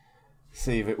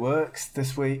See if it works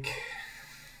this week.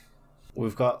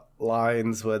 We've got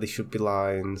lines where they should be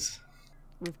lines.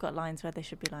 We've got lines where there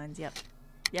should be lines, yep.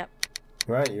 Yep.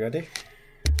 Right, you ready?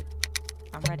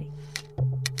 I'm ready.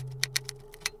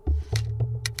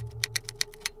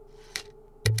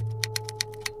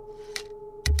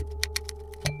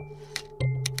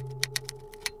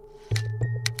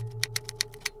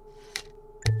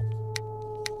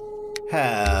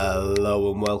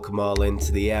 Hello and welcome all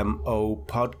into the MO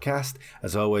podcast.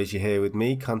 As always, you're here with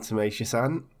me, Contumacious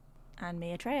Ant. And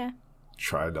me, Atreya.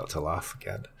 Try not to laugh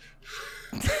again.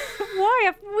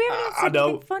 Why? We haven't said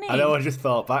anything funny. I know, I just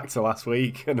thought back to last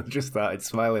week and I just started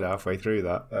smiling halfway through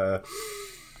that.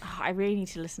 I really need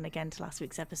to listen again to last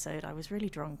week's episode. I was really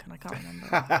drunk and I can't remember.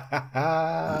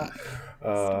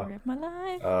 Story of my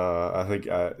life. I think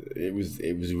it was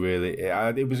really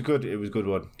it was good. It was a good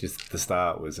one. Just the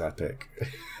start was epic.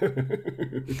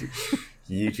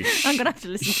 You just I'm gonna have to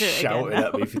listen to it shouting again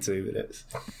at me for 2 minutes.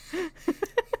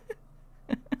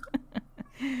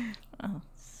 Well,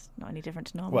 it's not any different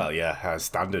to normal. Well, yeah,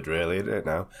 standard really, isn't it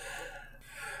now?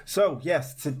 So,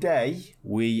 yes, today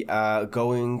we are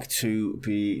going to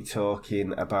be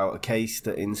talking about a case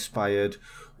that inspired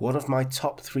one of my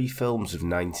top 3 films of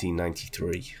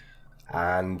 1993.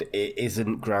 And it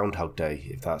isn't Groundhog Day,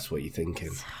 if that's what you're thinking.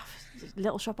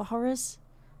 Little Shop of Horrors?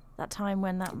 That time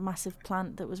when that massive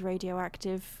plant that was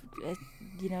radioactive,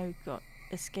 got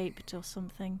escaped or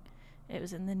something. It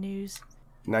was in the news.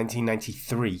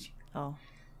 1993. Oh.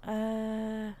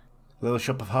 Little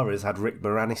Shop of Horrors had Rick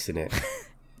Moranis in it.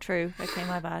 True. Okay,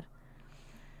 my bad.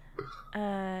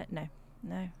 No.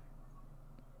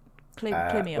 Clue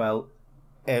me up. Well,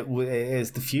 it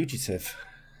is The Fugitive.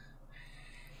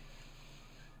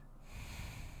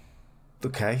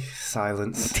 Okay,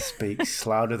 silence speaks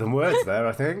louder than words there,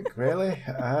 I think. Really?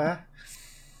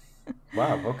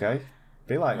 Wow, okay.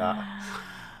 Be like that. Oh,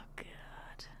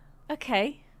 God.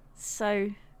 Okay, so,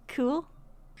 cool.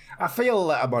 I feel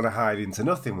that I'm on a hide into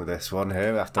nothing with this one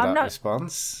here after that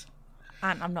response.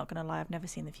 And I'm not going to lie, I've never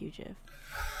seen The Fugitive.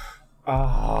 You're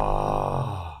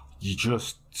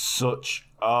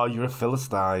a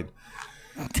Philistine.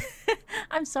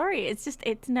 I'm sorry,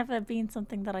 it's never been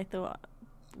something that I thought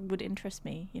would interest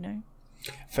me,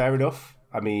 Fair enough.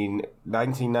 I mean,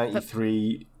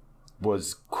 1993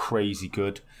 was crazy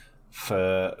good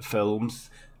for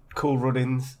films. Cool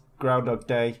Runnings, Groundhog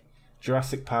Day,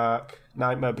 Jurassic Park,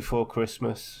 Nightmare Before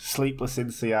Christmas, Sleepless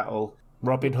in Seattle,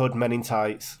 Robin Hood, Men in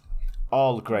Tights.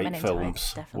 All great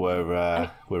films were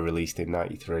released in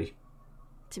 93.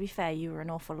 To be fair, you were an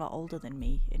awful lot older than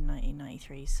me in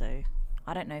 1993, so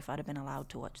I don't know if I'd have been allowed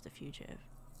to watch The Fugitive.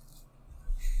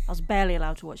 I was barely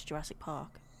allowed to watch Jurassic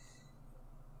Park.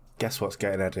 Guess what's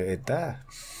getting edited there?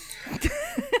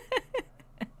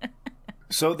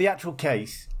 So the actual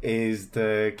case is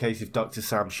the case of Dr.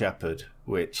 Sam Sheppard,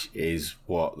 which is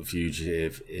what The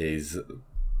Fugitive is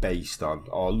based on,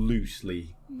 or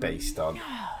loosely based on.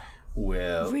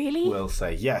 We'll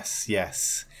say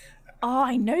yes. Oh,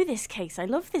 I know this case. I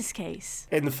love this case.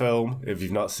 In the film, if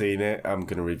you've not seen it, I'm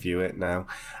going to review it now.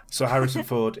 So Harrison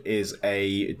Ford is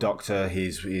a doctor.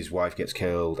 His wife gets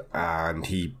killed, and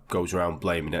he goes around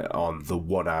blaming it on the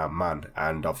one-armed man.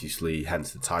 And obviously,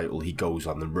 hence the title, he goes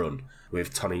on the run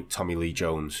with Tommy Lee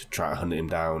Jones trying to hunt him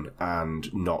down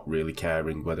and not really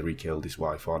caring whether he killed his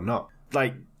wife or not.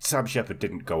 Like, Sam Sheppard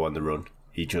didn't go on the run.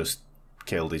 He just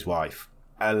killed his wife.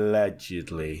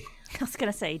 Allegedly. I was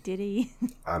going to say, did he?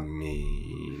 I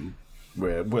mean,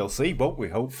 we'll see, won't we?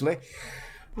 Hopefully.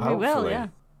 We will, yeah.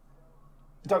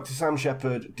 Dr. Sam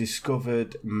Sheppard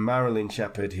discovered Marilyn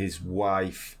Sheppard, his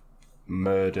wife,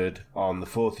 murdered on the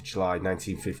 4th of July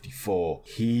 1954.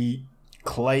 He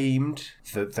claimed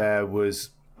that there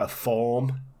was a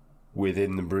form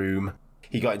within the room.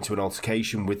 He got into an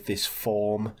altercation with this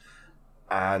form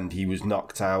and he was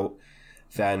knocked out.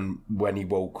 Then when he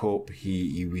woke up,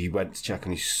 he went to check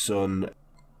on his son.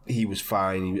 He was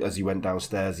fine. As he went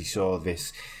downstairs, he saw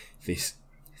this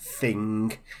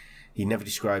thing. He never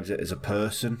describes it as a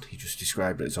person. He just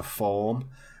described it as a form.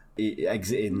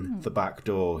 Exiting the back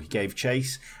door, he gave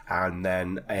chase, and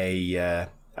then a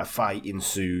fight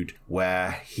ensued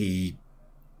where he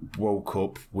woke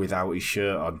up without his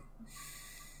shirt on.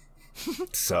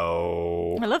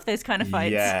 So I love those kind of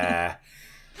fights. Yeah.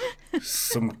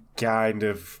 Some kind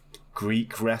of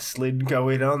Greek wrestling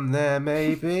going on there,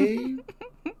 maybe?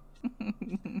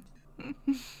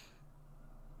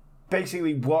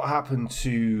 Basically, what happened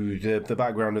to the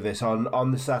background of this,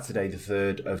 on the Saturday, the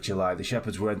 3rd of July, the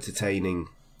Sheppards were entertaining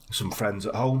some friends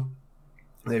at home.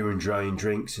 They were enjoying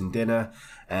drinks and dinner,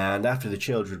 and after the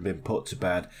children had been put to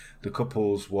bed, the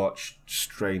couples watched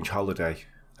Strange Holiday.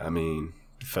 I mean,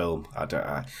 the film, I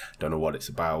don't know what it's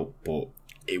about, but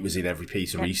it was in every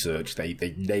piece of research. They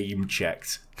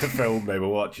name-checked the film they were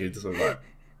watching, so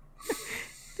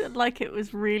like it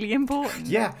was really important.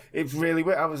 Yeah, it's really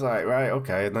weird. I was like, right,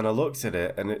 okay, and then I looked at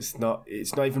it, and it's not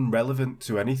even relevant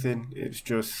to anything. It's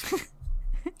just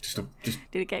did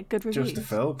it get good reviews? Just a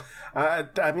film.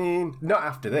 I mean, not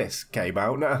after this came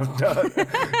out, not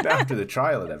after the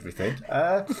trial and everything.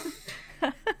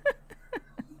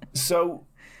 So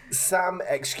Sam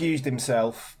excused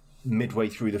himself midway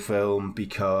through the film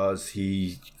because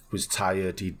he was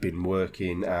tired. He'd been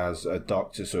working as a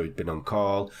doctor, so he'd been on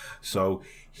call. So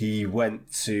he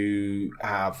went to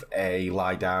have a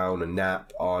lie down, a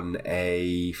nap on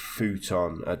a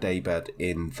futon, a daybed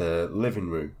in the living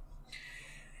room.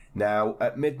 Now,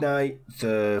 at midnight,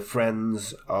 the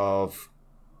friends of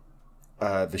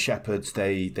the Sheppards,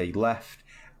 they left,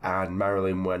 and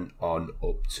Marilyn went on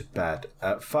up to bed.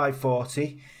 At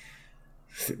 5:40,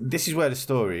 this is where the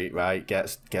story, right,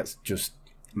 gets just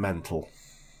mental,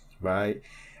 right?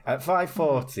 At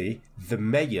 5:40, the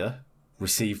mayor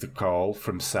received a call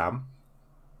from Sam,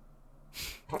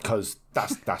 because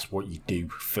that's what you do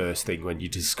first thing when you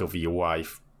discover your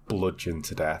wife bludgeoned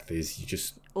to death, is you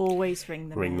just always ring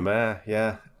the mayor.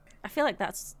 Yeah, I feel like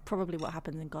that's probably what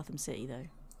happens in Gotham City, though.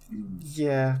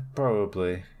 Yeah,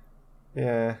 probably.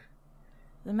 Yeah.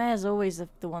 The mayor's always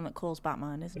the one that calls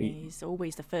Batman, isn't he? He's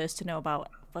always the first to know about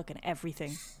fucking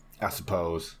everything. I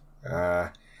suppose.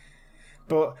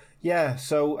 But yeah,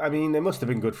 so I mean, they must have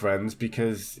been good friends,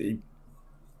 because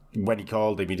when he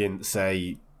called him, he didn't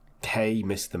say, "Hey,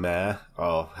 Mr. Mayor,"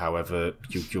 or however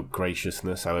your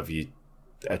graciousness, however you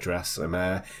address a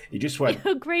mayor. He just went,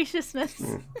 "Your graciousness."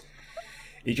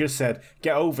 He just said,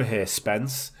 "Get over here,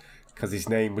 Spence," because his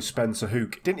name was Spencer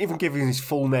Hook. Didn't even give him his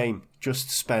full name,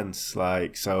 just Spence.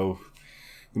 Like, so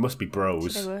they must be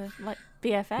bros. So they were like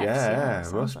BFFs. Yeah,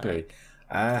 must be.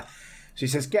 So he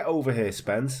says, "Get over here,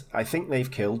 Spence. I think they've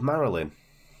killed Marilyn."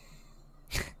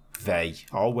 They.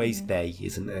 Always they,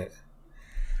 isn't it?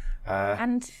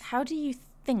 And how do you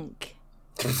think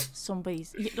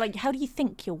somebody's... Like, how do you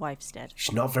think your wife's dead?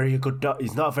 He's not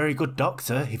a very good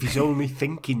doctor if he's only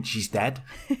thinking she's dead.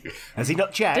 Has he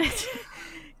not checked?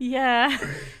 Yeah.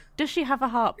 Does she have a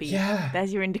heartbeat? Yeah.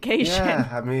 There's your indication. Yeah,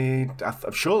 I mean,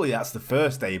 surely that's the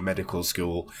first day in medical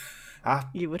school.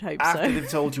 You would hope After so. they've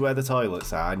told you where the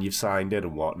toilets are and you've signed in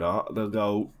and whatnot, they'll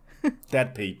go,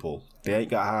 "Dead people. They ain't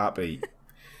got a heartbeat."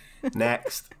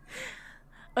 Next.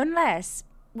 Unless...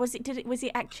 Was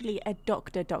he actually a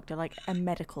doctor, like a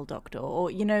medical doctor? Or,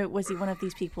 was he one of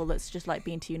these people that's just like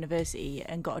been to university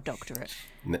and got a doctorate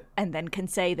and then can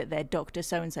say that they're Dr.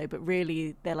 So-and-so, but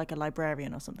really they're like a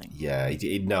librarian or something? Yeah, he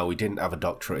didn't have a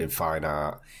doctorate in fine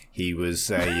art. He was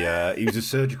a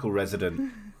surgical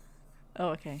resident. Oh,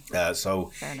 okay. So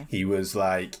fair enough. He was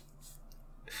like...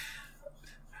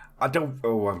 I'm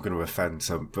going to offend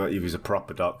some, but he was a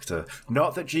proper doctor.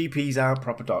 Not that GPs aren't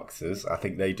proper doctors. I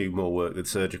think they do more work than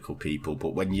surgical people.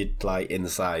 But when you like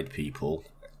inside people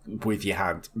with your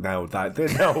hand, no. Wow. Do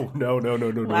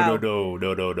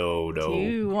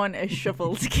you want a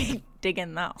shovel to keep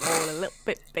digging that hole a little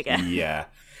bit bigger? Yeah.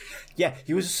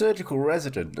 He was a surgical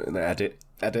resident. And edit.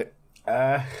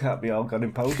 That'll be all gone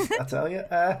in post, I tell you.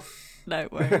 No,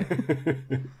 it won't.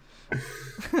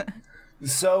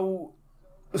 So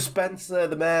Spencer,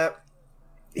 the mayor,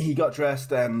 he got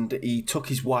dressed and he took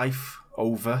his wife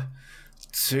over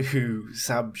to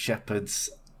Sam Sheppard's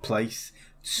place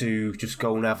to just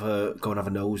go and have a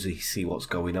nosy, see what's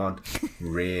going on.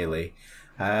 Really,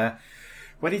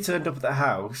 when he turned up at the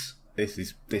house, when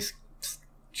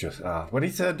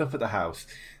he turned up at the house,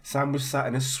 Sam was sat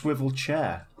in a swivel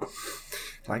chair,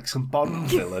 like some Bond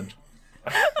villain.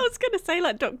 I was going to say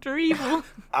like Dr. Evil.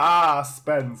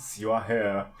 Spence, you are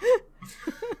here.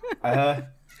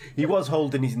 He was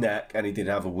holding his neck and he did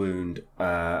have a wound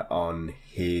on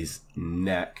his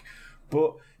neck.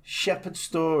 But Sheppard's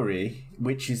story,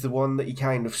 which is the one that he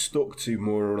kind of stuck to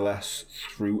more or less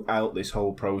throughout this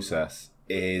whole process,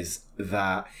 is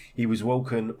that he was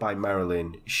woken by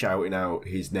Marilyn shouting out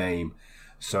his name.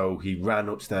 So he ran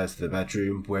upstairs to the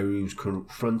bedroom where he was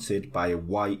confronted by a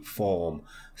white form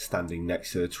standing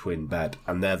next to the twin bed.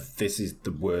 And this is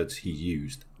the words he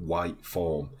used, white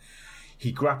form.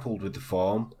 He grappled with the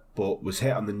form, but was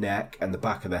hit on the neck and the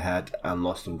back of the head and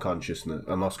lost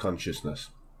consciousness.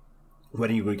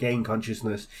 When he regained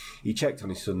consciousness, he checked on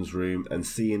his son's room and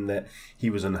seeing that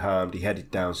he was unharmed, he headed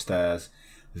downstairs.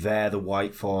 There, the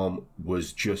white form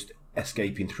was just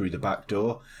escaping through the back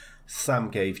door. Sam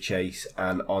gave chase,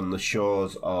 and on the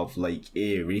shores of Lake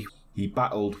Erie, he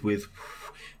battled with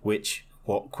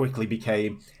what quickly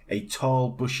became a tall,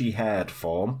 bushy-haired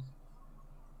form.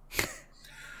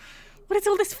 What is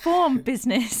all this form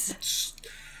business?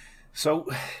 So,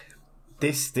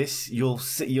 this you'll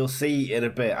see in a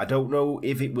bit. I don't know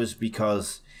if it was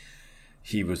because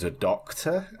he was a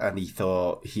doctor and he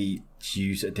thought he'd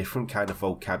use a different kind of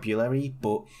vocabulary,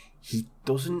 but he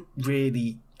doesn't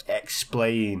really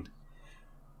explain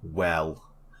well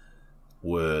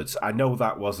words. I know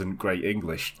that wasn't great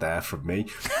English there from me,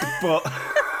 but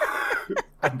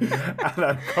and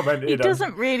I commented. He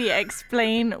doesn't really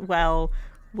explain well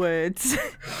words.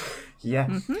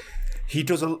 Yeah, he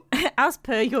does as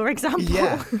per your example.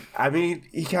 Yeah, I mean,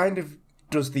 he kind of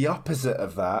does the opposite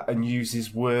of that and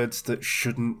uses words that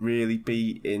shouldn't really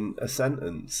be in a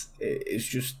sentence. It's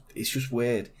just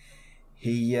weird.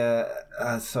 He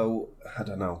so I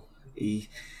don't know. A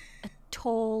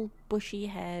tall,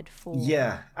 bushy-haired form.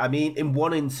 Yeah, I mean, in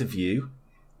one interview,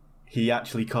 he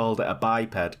actually called it a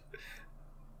biped.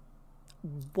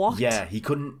 What? Yeah, he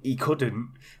couldn't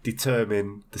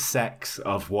determine the sex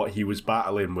of what he was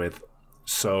battling with.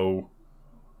 So,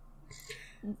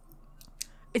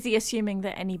 is he assuming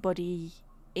that anybody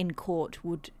in court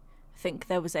would think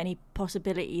there was any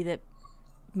possibility that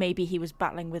maybe he was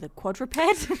battling with a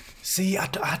quadruped? See,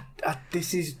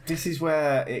 this is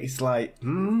where it's like,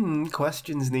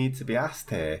 questions need to be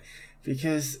asked here,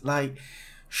 because, like,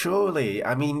 surely,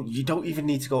 I mean, you don't even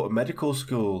need to go to medical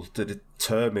school to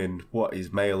determine what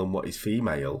is male and what is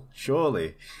female.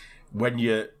 Surely, when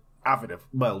you're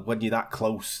when you're that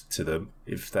close to them,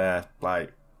 if they're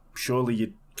like, surely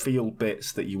you'd feel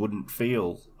bits that you wouldn't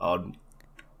feel on.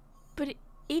 But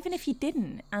even if you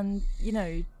didn't, and you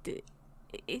know.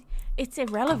 It's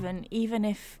irrelevant, even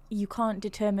if you can't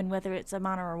determine whether it's a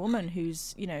man or a woman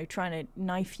who's, you know, trying to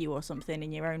knife you or something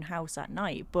in your own house at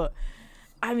night. But,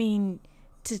 I mean,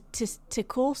 to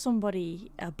call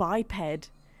somebody a biped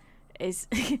is...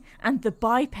 and the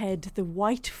biped, the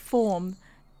white form,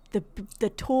 the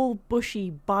tall,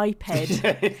 bushy biped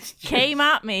came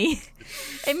at me.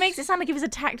 It makes it sound like he was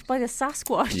attacked by the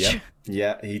Sasquatch.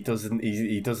 Yeah, he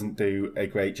doesn't do a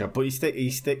great job, but he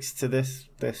sticks to this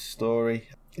story.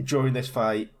 During this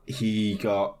fight, he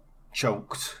got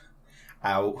choked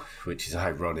out, which is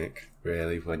ironic,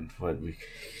 really, when we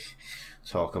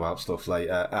talk about stuff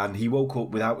later. And he woke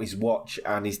up without his watch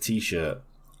and his t-shirt.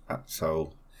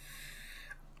 So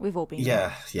we've all been.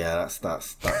 Yeah,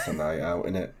 that's a night out,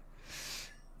 isn't it?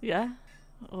 Yeah,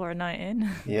 or a night in.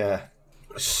 Yeah.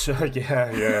 So,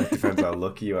 yeah, depends how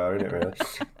lucky you are, innit, really?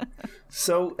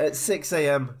 So, at 6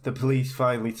 a.m, the police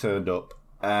finally turned up,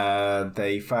 and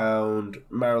they found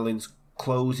Marilyn's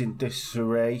clothes in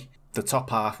disarray. The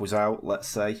top half was out, let's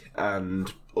say,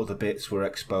 and other bits were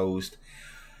exposed.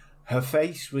 Her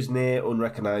face was near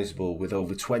unrecognisable, with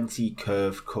over 20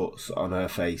 curved cuts on her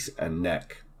face and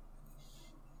neck.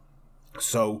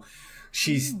 So,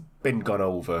 she's been gone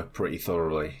over pretty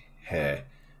thoroughly here.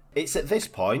 It's at this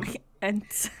point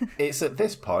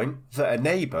that a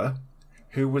neighbour,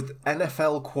 who was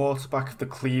NFL quarterback of the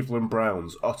Cleveland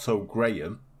Browns, Otto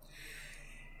Graham,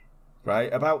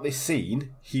 right, about this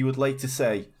scene, he would later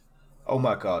say, "Oh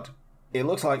my God, it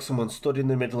looks like someone stood in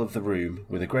the middle of the room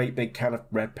with a great big can of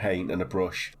red paint and a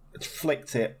brush and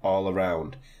flicked it all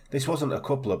around. This wasn't a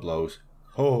couple of blows.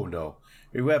 Oh no,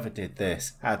 whoever did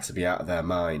this had to be out of their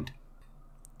mind."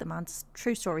 The man's a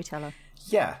true storyteller.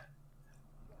 Yeah,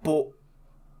 but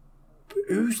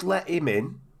who's let him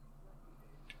in?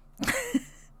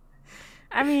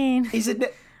 I mean, isn't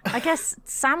it? I guess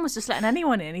Sam was just letting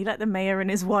anyone in. He let the mayor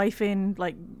and his wife in,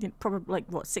 like, probably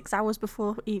 6 hours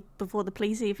before the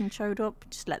police even showed up.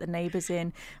 Just let the neighbours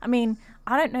in. I mean,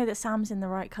 I don't know that Sam's in the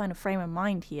right kind of frame of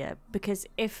mind here, because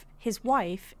if his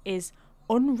wife is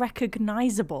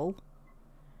unrecognisable,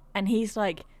 and he's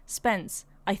like, "Spence,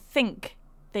 I think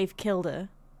they've killed her."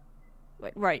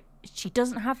 Right, she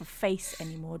doesn't have a face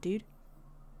anymore, dude.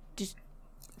 Just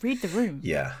read the room.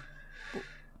 Yeah.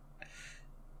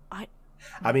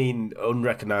 I mean,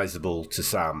 unrecognisable to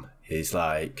Sam is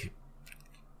like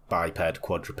biped,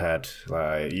 quadruped,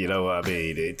 like, you know what I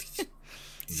mean?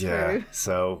 Yeah. True.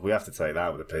 So we have to take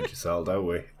that with a pinch of salt, don't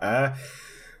we?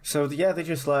 So yeah, they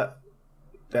just let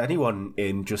anyone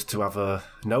in just to have a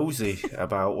nosy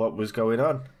about what was going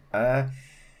on.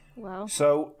 Well.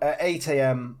 So at 8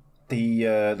 a.m,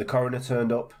 the coroner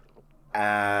turned up,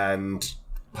 and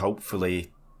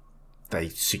hopefully they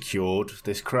secured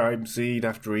this crime scene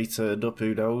after he turned up.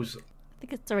 Who knows? I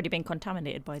think it's already been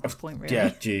contaminated by this point, really.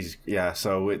 Yeah, geez, yeah.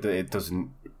 So it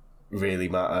doesn't really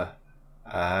matter.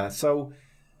 So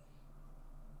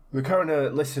the coroner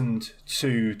listened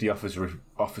to the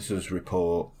officer's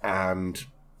report, and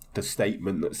the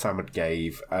statement that Sam had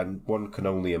gave, and one can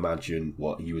only imagine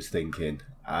what he was thinking.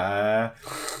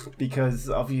 Because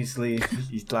obviously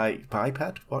he's like,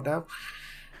 iPad, what now?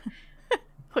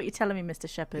 What you're telling me, Mr.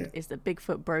 Sheppard, is that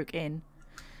Bigfoot broke in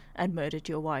and murdered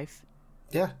your wife.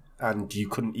 Yeah, and you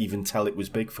couldn't even tell it was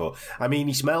Bigfoot. I mean,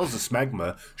 he smells the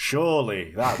smegma.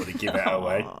 Surely that would have given it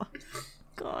away.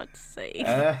 God's sake.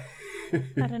 Had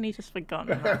only just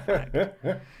forgotten that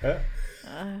fact.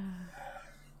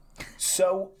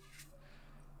 So,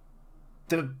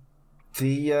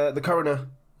 the coroner,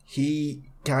 he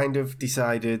kind of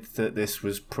decided that this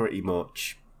was pretty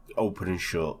much open and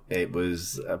shut. It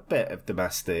was a bit of a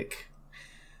domestic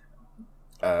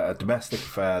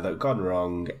affair that had gone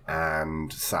wrong,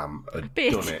 and Sam had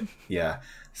done it. Yeah,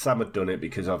 Sam had done it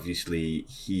because obviously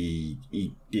he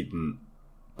didn't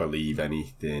believe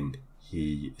anything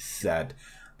he said.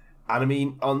 And I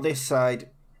mean, on this side,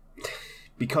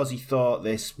 because he thought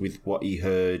this with what he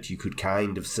heard, you could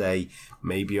kind of say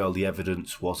maybe all the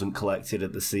evidence wasn't collected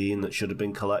at the scene that should have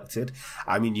been collected.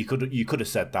 I mean, you could have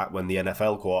said that when the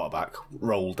NFL quarterback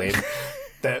rolled in,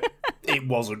 that it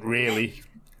wasn't really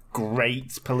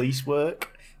great police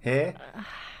work here.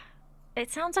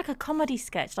 It sounds like a comedy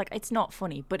sketch. Like, it's not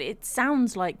funny, but it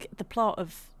sounds like the plot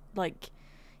of, like,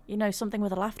 you know, something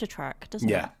with a laughter track, doesn't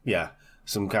it? Yeah.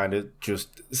 Some kind of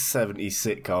just 70s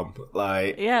sitcom.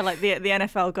 Like the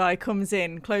NFL guy comes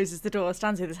in, closes the door,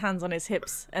 stands with his hands on his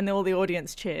hips, and all the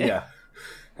audience cheer. Yeah.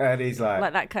 And he's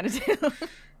like that kind of deal.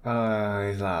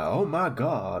 He's like, oh my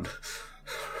God.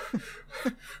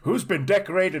 Who's been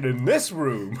decorated in this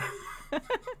room?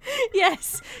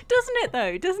 Yes. Doesn't it,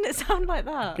 though? Doesn't it sound like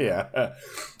that?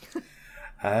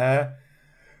 Yeah.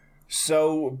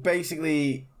 So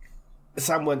basically,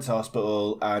 Sam went to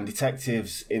hospital and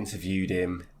detectives interviewed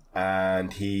him,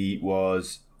 and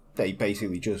they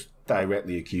basically just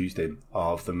directly accused him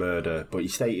of the murder, but he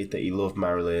stated that he loved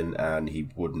Marilyn and he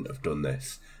wouldn't have done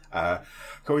this.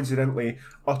 Coincidentally,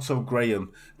 Otto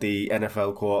Graham, the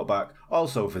NFL quarterback,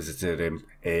 also visited him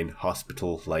in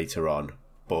hospital later on,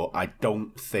 but I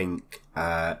don't think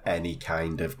any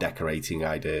kind of decorating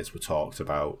ideas were talked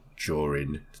about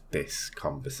during this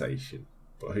conversation,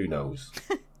 but who knows?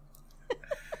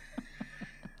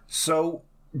 So,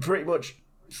 pretty much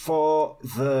for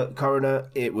the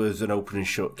coroner, it was an open and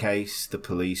shut case. The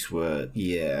police were,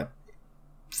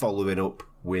 following up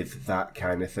with that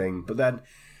kind of thing. But then,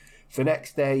 the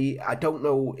next day, I don't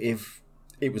know if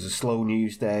it was a slow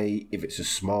news day, if it's a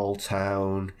small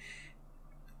town,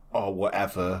 or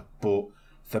whatever, but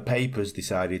the papers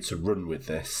decided to run with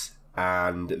this,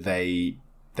 and they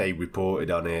reported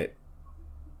on it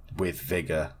with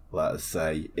vigour, let us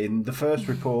say. In the first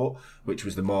report, which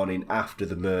was the morning after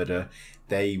the murder,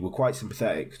 they were quite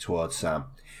sympathetic towards Sam.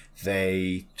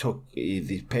 They took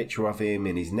the picture of him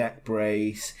in his neck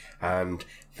brace, and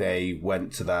they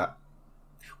went to that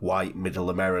white middle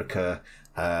America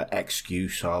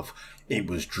excuse of it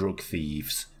was drug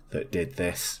thieves that did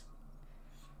this.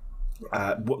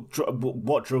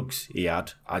 What drugs he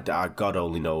had, I God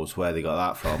only knows where they got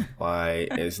that from. Like,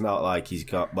 it's not like he's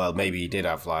got, well, maybe he did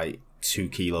have like 2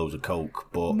 kilos of coke,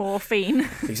 but morphine.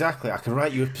 Exactly, I can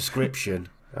write you a prescription.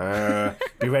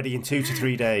 Be ready in 2 to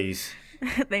 3 days.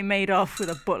 They made off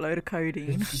with a buttload of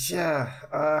codeine.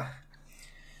 Yeah.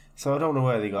 So I don't know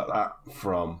where they got that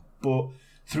from, but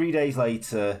 3 days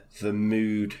later, the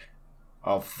mood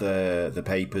of the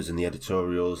papers and the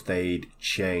editorials, they'd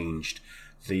changed.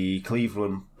 The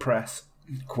Cleveland Press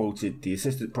quoted the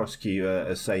assistant prosecutor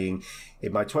as saying,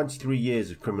 "In my 23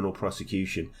 years of criminal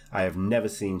prosecution, I have never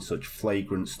seen such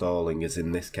flagrant stalling as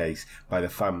in this case by the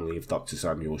family of Dr.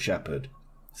 Samuel Sheppard."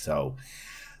 So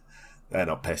they're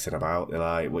not pissing about. They're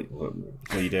like, what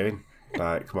are you doing?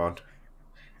 Like, come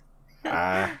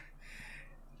on.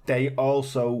 They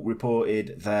also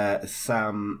reported that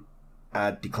Sam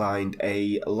had declined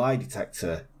a lie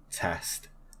detector test.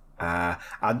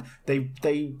 And they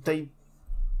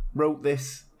wrote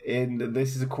this in,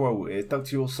 this is a quote,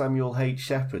 Dr. Samuel H.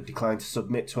 Sheppard declined to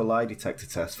submit to a lie detector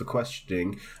test for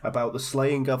questioning about the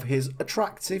slaying of his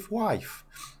attractive wife.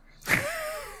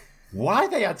 Why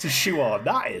they had to shoehorn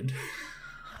that in?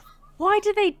 Why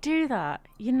do they do that?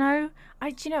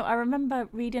 I remember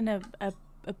reading a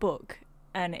book,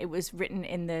 and it was written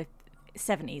in the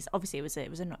 70s. Obviously, it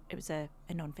was a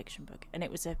non-fiction book, and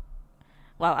it was a,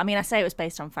 well, I mean, I say it was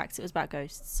based on facts. It was about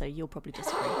ghosts, so you'll probably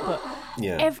disagree. But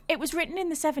yeah. It was written in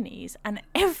the 70s, and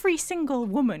every single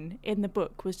woman in the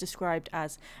book was described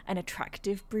as an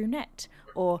attractive brunette,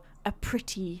 or a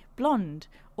pretty blonde,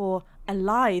 or a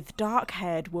lithe,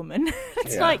 dark-haired woman.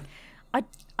 It's like,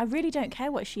 I I really don't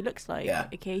care what she looks like. Yeah.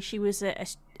 Okay, she was an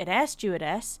air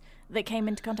stewardess that came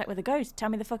into contact with a ghost. Tell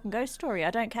me the fucking ghost story.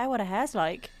 I don't care what her hair's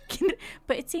like.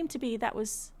 But it seemed to be that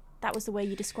was the way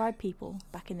you described people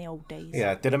back in the old days.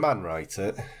 Yeah. Did a man write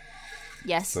it?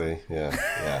 Yes. See,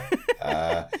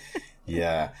 yeah.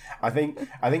 Yeah. I think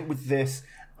with this,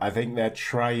 I think they're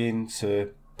trying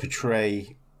to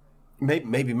portray.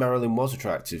 Maybe Marilyn was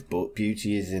attractive, but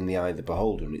beauty is in the eye of the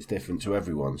beholder, and it's different to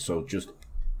everyone. So just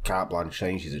carte blanche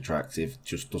saying she's attractive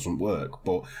just doesn't work.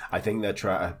 But I think they're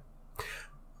trying to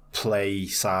play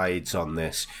sides on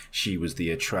this. She was the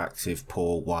attractive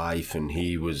poor wife, and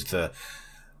he was the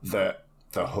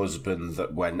husband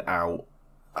that went out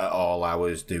at all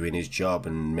hours doing his job,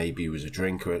 and maybe he was a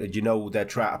drinker. You know, they're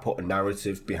trying to put a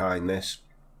narrative behind this.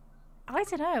 I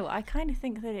don't know. I kind of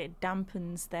think that it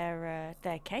dampens their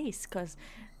case, because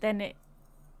then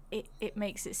it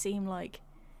makes it seem like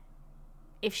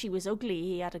if she was ugly,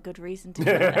 he had a good reason to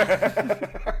kill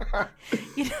her.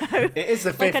 You know, it is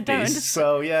the 50s,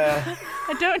 so yeah.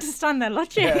 I don't understand their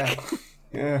logic.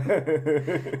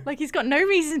 Yeah. Like, he's got no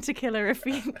reason to kill her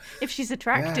if she's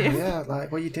attractive. Yeah,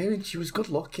 like, what are you doing? She was good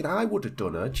looking. I would have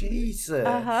done her.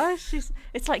 Jesus.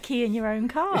 It's like keying your own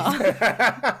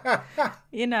car.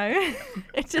 You know,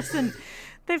 it doesn't.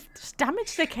 They've just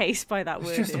damaged the case by that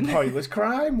word. It's just a pointless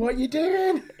crime. What are you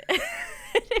doing?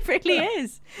 It really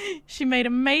is. She made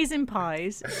amazing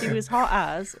pies. She was hot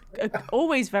as,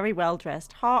 always very well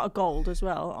dressed, heart of gold as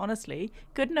well, honestly.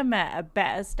 Couldn't have met a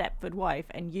better Stepford wife,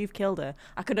 and you've killed her.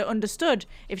 I could have understood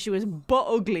if she was butt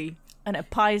ugly and her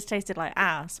pies tasted like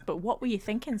ass, but what were you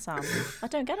thinking, Sam? I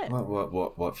don't get it.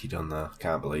 What have you done there?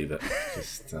 Can't believe it.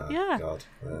 Just, yeah. God.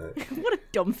 What a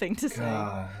dumb thing to say.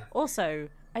 God. Also,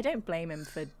 I don't blame him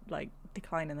for, like,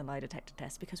 declining the lie detector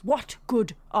test, because what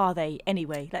good are they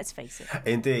anyway? Let's face it.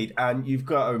 Indeed, and you've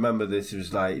got to remember this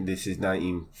is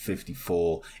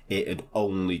 1954. It had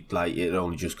only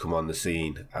just come on the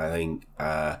scene. I think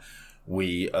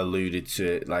we alluded to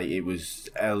it, like, it was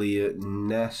Elliot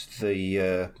Ness,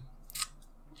 the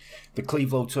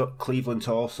Cleveland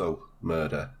Torso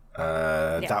murder.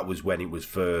 That was when it was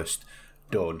first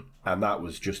done, and that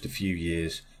was just a few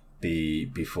years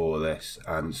before this,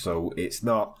 and so it's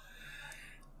not.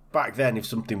 Back then, if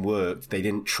something worked, they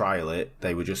didn't trial it.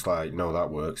 They were just like, no, that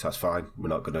works, that's fine. We're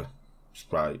not going to...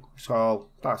 Right, so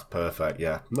that's perfect,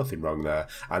 yeah. Nothing wrong there.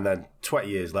 And then 20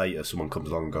 years later, someone comes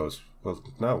along and goes, well,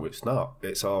 no, it's not.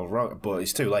 It's all wrong. But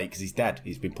it's too late because he's dead.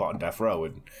 He's been put on death row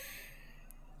and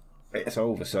it's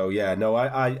over. So, yeah, no,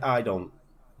 I don't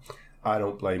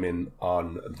blame him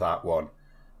on that one.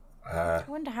 I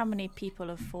wonder how many people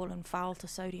have fallen foul to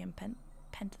sodium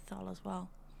pentothal as well.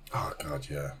 Oh, God,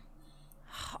 yeah.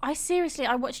 I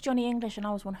watched Johnny English and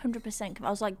I was 100%. I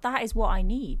was like, that is what I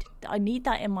need. I need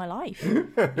that in my life.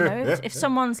 You know, if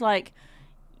someone's like,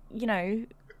 you know,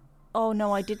 oh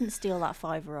no, I didn't steal that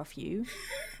 $5 off you,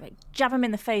 like, jab them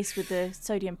in the face with the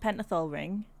sodium pentothal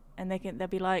ring, and they'll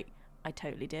be like, I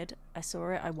totally did. I saw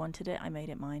it. I wanted it. I made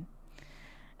it mine.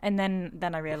 And then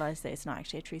I realised that it's not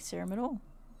actually a truth serum at all.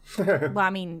 Well, I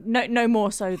mean, no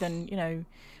more so than, you know,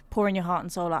 pouring your heart and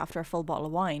soul out after a full bottle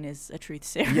of wine is a truth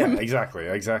serum. Yeah, exactly.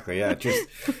 Yeah,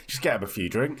 just get him a few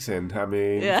drinks in. I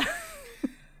mean,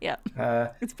 yeah.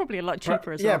 It's probably a lot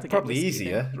cheaper as well. Yeah, probably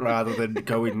easier rather than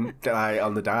going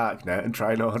on the dark net and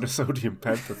trying to order sodium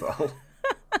pentothal.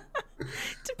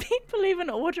 Do people even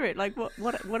order it? Like,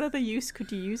 what other use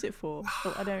could you use it for?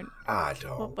 I don't.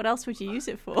 What else would you use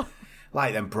it for?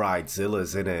 Like them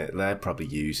bridezillas, innit? They'd probably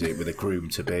use it with a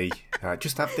groom-to-be.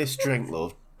 Just have this drink,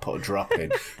 love. Put a drop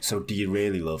in. So, do you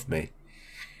really love me?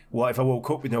 What if I woke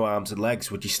up with no arms and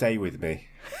legs? Would you stay with me?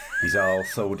 He's all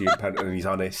sodium pentothal and he's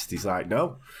honest. He's like,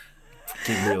 no.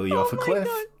 Fucking reel you off a cliff.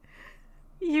 God.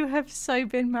 You have so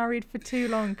been married for too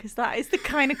long, because that is the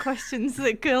kind of questions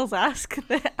that girls ask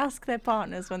their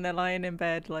partners when they're lying in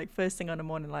bed, like, first thing on the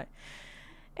morning, like,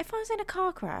 if I was in a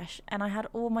car crash and I had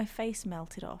all my face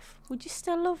melted off, would you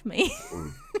still love me?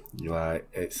 You're like,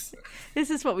 it's... This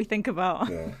is what we think about.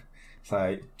 Yeah. It's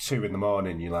like 2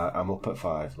 a.m, you're like, I'm up at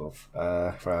 5, love.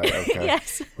 Right, okay.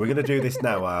 Yes. We're going to do this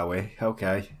now, are we?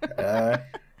 Okay.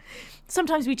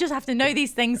 Sometimes we just have to know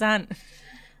these things, Ant.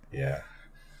 Yeah.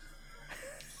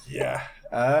 Yeah.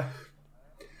 I'm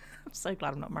so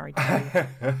glad I'm not married to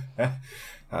you.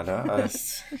 I know.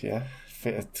 Yeah.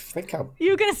 I think I'm...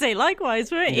 You were going to say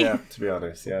likewise, weren't you? Yeah, to be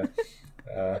honest, yeah.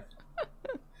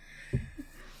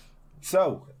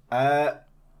 So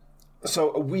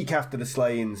a week after the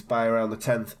slayings, by around the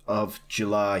 10th of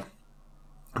July,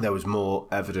 there was more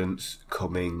evidence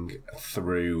coming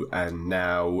through, and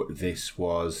now this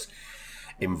was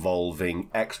involving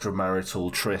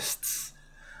extramarital trysts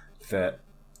that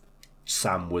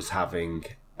Sam was having.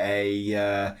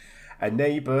 A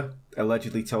neighbour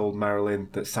allegedly told Marilyn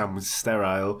that Sam was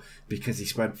sterile because he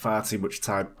spent far too much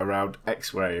time around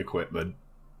X-ray equipment.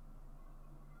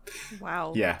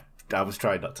 Wow. Yeah, I was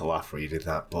trying not to laugh reading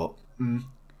that, but...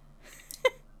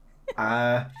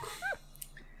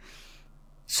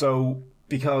 So,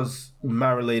 because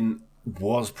Marilyn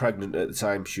was pregnant at the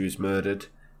time she was murdered,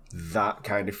 that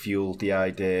kind of fueled the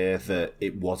idea that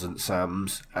it wasn't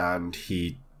Sam's, and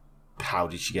how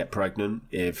did she get pregnant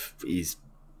if his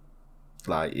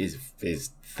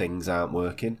things aren't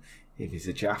working, if he's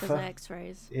a jaffer? Because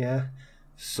X-rays. Yeah.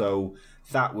 So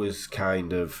that was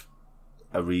kind of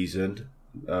a reason,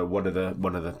 one of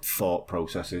the thought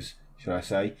processes, should I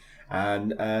say.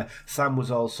 And Sam was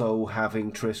also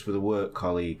having trysts with a work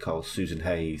colleague called Susan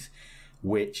Hayes,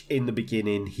 which in the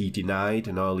beginning he denied,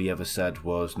 and all he ever said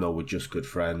was, no, we're just good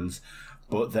friends.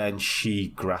 But then she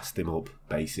grassed him up,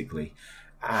 basically.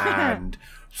 And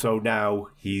so now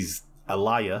he's a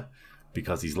liar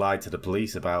because he's lied to the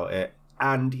police about it,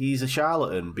 and he's a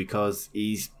charlatan because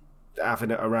he's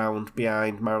having it around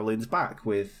behind Marilyn's back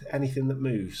with anything that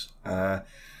moves.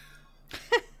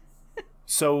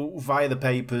 So via the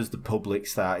papers, the public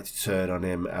started to turn on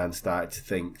him and started to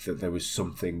think that there was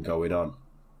something going on.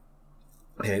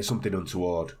 Something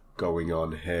untoward going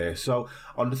on here. So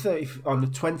on the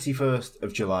 21st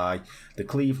of July, the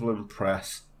Cleveland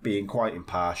Press, being quite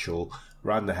impartial,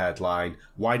 ran the headline,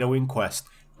 "Why no inquest?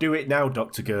 Do it now,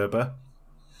 Dr. Gerber."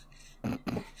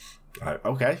 Right,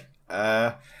 okay.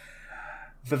 The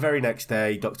very next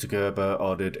day, Dr. Gerber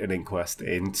ordered an inquest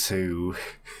into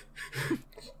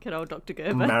Good old Dr.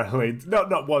 Gerber. Marilyn.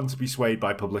 Not one to be swayed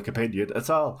by public opinion at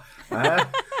all.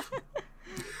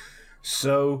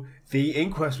 So the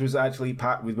inquest was actually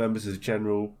packed with members of the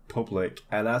general public,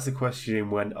 and as the questioning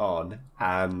went on,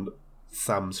 and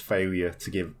Sam's failure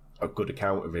to give a good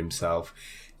account of himself,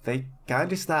 they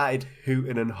kind of started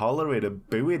hooting and hollering and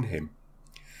booing him.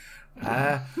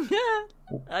 That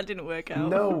didn't work out.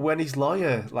 No, when his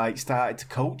lawyer started to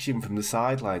coach him from the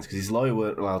sidelines, because his lawyer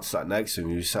weren't allowed to sit next to him,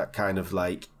 he was sat kind of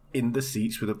in the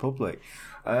seats with the public,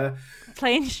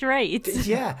 playing charades.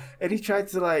 Yeah, and he tried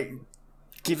to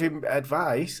give him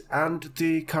advice, and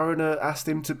the coroner asked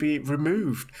him to be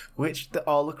removed, which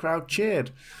all the crowd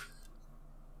cheered.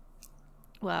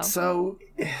 Wow. So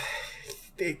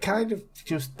it kind of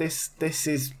just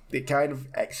it kind of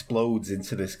explodes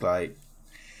into this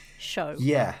show.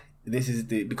 Yeah,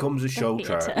 it becomes a show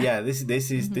trial. Yeah, this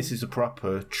is a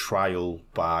proper trial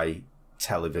by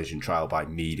television, trial by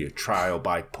media, trial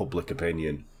by public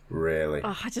opinion. Really.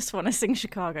 Oh, I just want to sing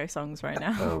Chicago songs right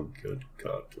now. Oh, good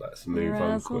God. Let's move on.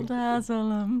 Razzle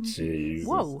dazzle. Jesus.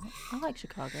 Whoa, I like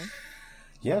Chicago.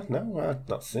 Yeah, no, I've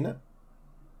not seen it.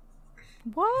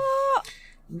 What?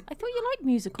 I thought you liked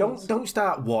musicals. Don't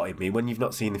start whatting me when you've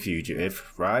not seen The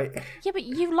Fugitive, right? Yeah, but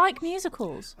you like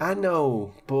musicals. I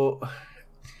know, but...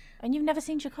 And you've never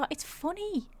seen Chicago. It's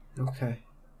funny. Okay.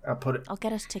 I'll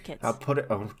get us tickets. I'll put it...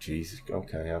 Oh, Jesus.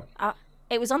 Okay.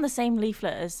 It was on the same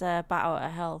leaflet as Bat Out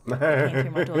of Hell. It came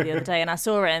through my door the other day, and I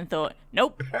saw it and thought,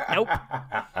 nope.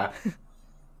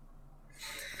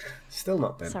 Still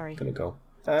not been. Sorry. Gonna go.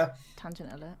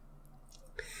 Tangent alert.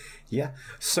 Yeah.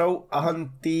 So,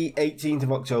 on the 18th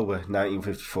of October,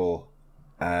 1954,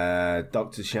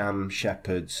 Dr. Sam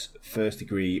Sheppard's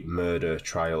first-degree murder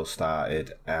trial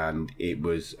started, and it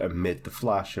was amid the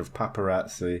flash of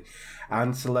paparazzi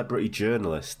and celebrity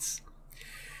journalists.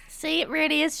 See, it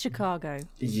really is Chicago.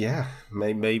 Yeah,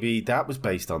 maybe that was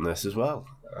based on this as well.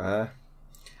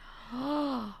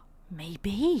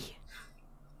 Maybe.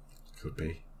 Could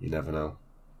be. You never know.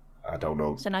 I don't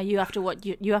know. So now you have to watch.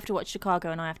 You have to watch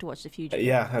Chicago, and I have to watch The Fugitive.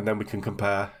 Yeah, and then we can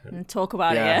compare and talk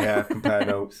about it. Yeah, compare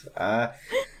notes.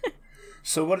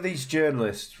 So one of these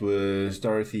journalists was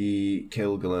Dorothy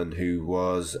Kilgallen, who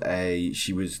was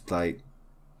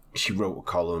she wrote a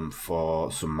column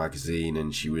for some magazine,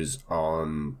 and she was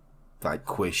on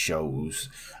quiz shows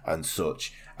and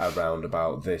such around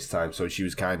about this time. So she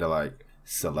was kind of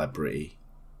celebrity.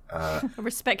 A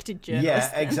respected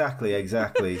journalist. Yeah,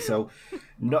 exactly. So,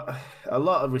 not a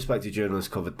lot of respected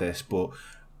journalists covered this, but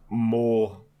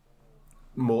more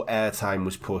airtime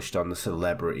was pushed on the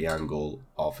celebrity angle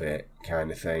of it,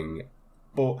 kind of thing.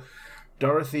 But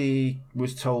Dorothy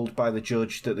was told by the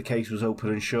judge that the case was open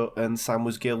and shut, and Sam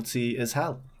was guilty as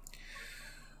hell.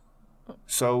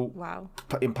 So, wow.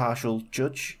 Impartial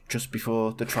judge just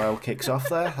before the trial kicks off.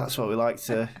 That's what we like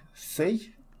to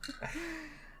see.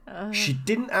 She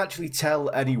didn't actually tell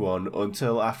anyone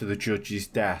until after the judge's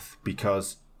death,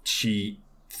 because she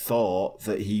thought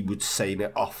that he would saying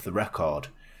it off the record.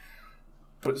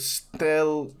 But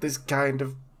still, this kind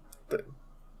of...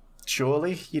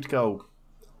 surely you'd go,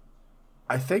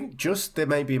 I think there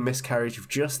may be a miscarriage of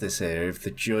justice here if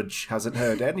the judge hasn't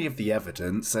heard any of the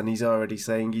evidence and he's already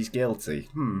saying he's guilty.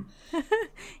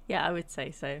 Yeah, I would say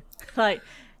so. Like,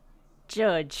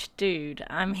 judge, dude,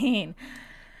 I mean...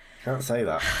 Can't say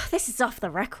that. This is off the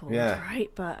record, Yeah. right?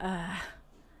 But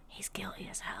he's guilty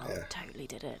as hell. Yeah. Totally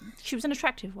did it. She was an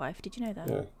attractive wife. Did you know that?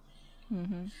 Yeah.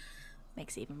 Mm-hmm.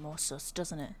 Makes it even more sus,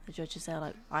 doesn't it? The judge is there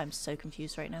like, I'm so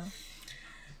confused right now.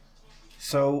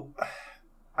 So,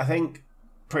 I think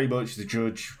pretty much the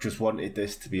judge just wanted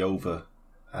this to be over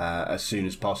as soon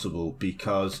as possible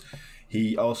because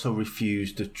he also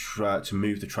refused to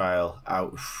move the trial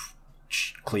out of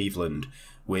Cleveland,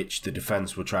 which the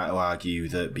defence were trying to argue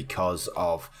that because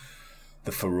of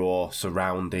the furore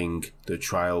surrounding the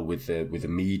trial with the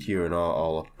media and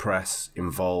all the press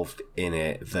involved in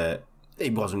it, that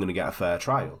it wasn't going to get a fair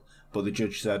trial. But the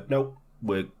judge said, nope,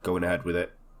 we're going ahead with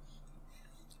it.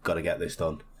 Got to get this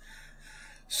done.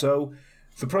 So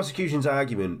the prosecution's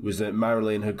argument was that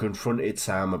Marilyn had confronted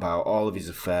Sam about all of his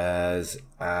affairs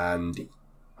and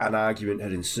an argument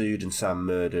had ensued and Sam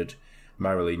murdered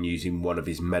Marilyn using one of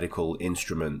his medical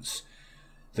instruments.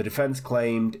 The defence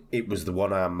claimed it was the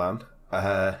one-armed man.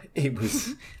 It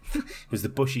was the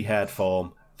bushy-haired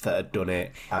form that had done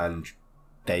it, and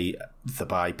the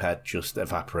biped just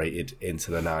evaporated into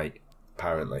the night,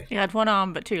 apparently. He had one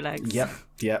arm but two legs.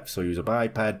 Yep. So he was a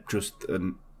biped, just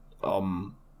an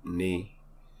omnivore.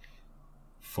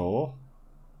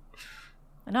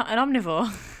 An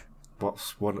omnivore.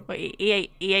 What's one? Well, he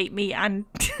ate meat and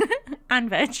and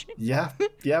veg. Yeah,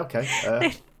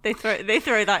 okay. They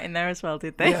throw that in there as well,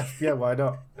 did they? Yeah. Why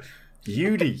not?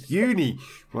 Uni.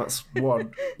 That's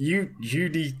one.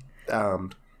 Uni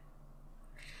armed.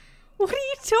 What are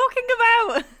you talking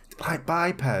about? Like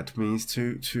biped means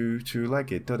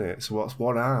two-legged, doesn't it? So what's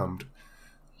one armed?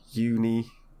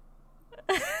 Uni.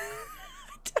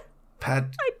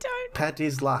 Ped. I don't. Ped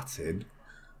is Latin.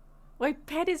 Wait,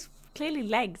 ped is clearly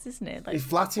legs, isn't it? Like,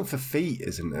 It's Latin for feet,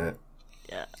 isn't it?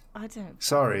 I don't.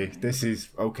 Sorry, this is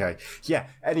okay. Yeah.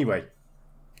 Anyway,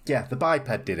 yeah, the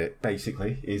biped did it.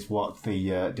 Basically, is what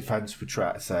the defence would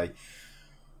try to say.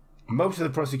 Most of the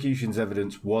prosecution's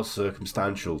evidence was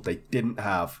circumstantial. They didn't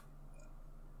have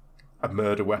a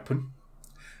murder weapon.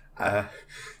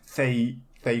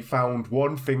 They found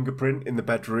one fingerprint in the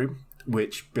bedroom,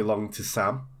 which belonged to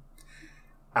Sam,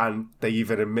 and they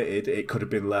even admitted it could have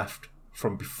been left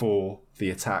from before the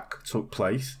attack took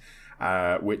place,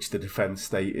 which the defence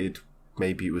stated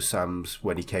maybe it was Sam's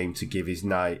when he came to give his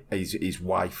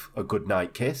wife a good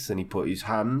night kiss, and he put his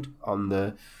hand on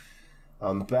the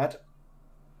bed.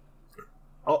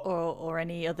 Or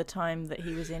any other time that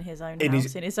he was in his own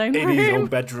house, in his own room. In his own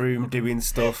bedroom, doing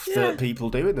stuff that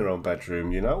people do in their own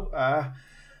bedroom, you know?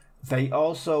 They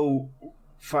also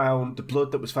found the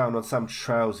blood that was found on Sam's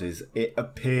trousers. It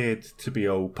appeared to be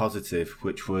O positive,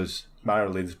 which was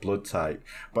Marilyn's blood type.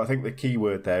 But I think the key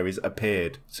word there is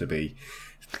appeared to be.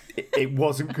 It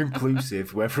wasn't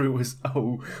conclusive whether it was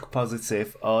O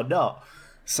positive or not.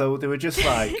 So they were just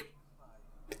like...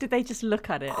 Did they just look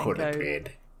at it and go... Been.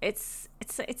 It's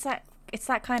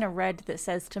that kind of red that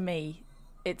says to me,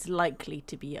 it's likely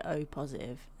to be O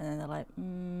positive, and then they're like,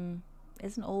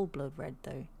 isn't all blood red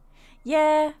though?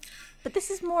 Yeah, but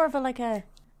this is more of I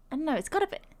don't know. It's got a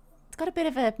bit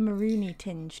of a maroony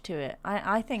tinge to it.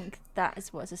 I think that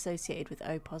is what's associated with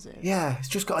O positive. Yeah, it's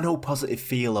just got an O positive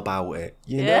feel about it.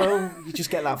 You know, you just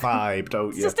get that vibe, don't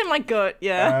you? It's just in my gut,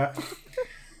 yeah.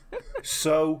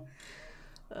 So,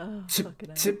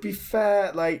 to be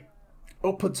fair, like.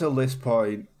 Up until this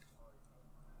point,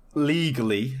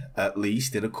 legally, at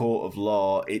least, in a court of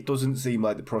law, it doesn't seem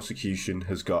like the prosecution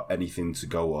has got anything to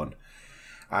go on.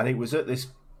 And it was at this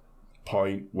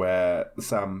point where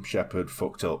Sam Sheppard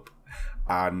fucked up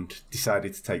and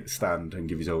decided to take the stand and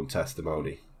give his own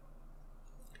testimony.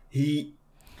 He,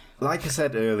 like I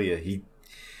said earlier, he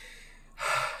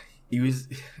was...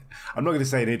 I'm not going to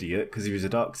say an idiot, because he was a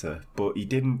doctor, but he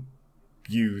didn't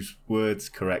use words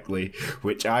correctly,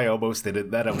 which I almost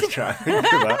didn't. Then I was trying to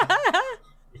think of that.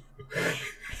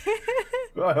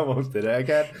 I almost did it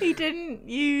again. He didn't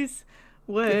use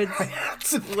words I had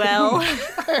to think. well.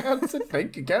 I had to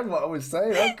think again what I was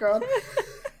saying. Oh God.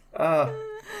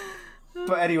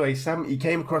 But anyway, Sam, he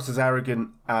came across as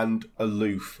arrogant and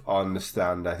aloof on the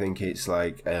stand. I think it's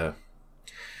like I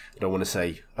don't want to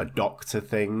say a doctor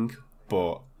thing,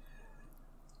 but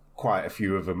quite a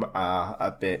few of them are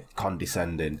a bit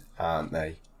condescending, aren't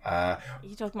they? Are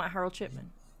you talking about Harold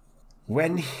Shipman?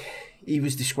 When he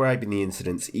was describing the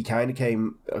incidents, he kind of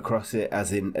came across it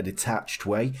as in a detached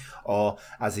way, or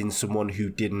as in someone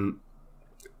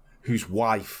whose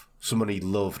wife, someone he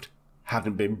loved,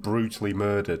 hadn't been brutally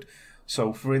murdered.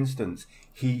 So, for instance,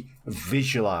 he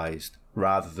visualised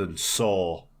rather than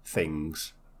saw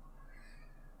things.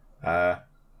 Which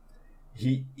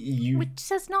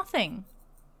says nothing.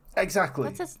 Exactly.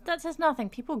 That says nothing.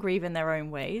 People grieve in their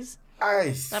own ways.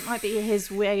 That might be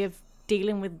his way of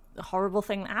dealing with a horrible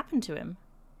thing that happened to him.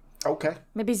 Okay.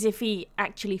 Maybe as if he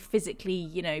actually physically,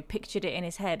 pictured it in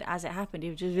his head as it happened. He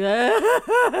was just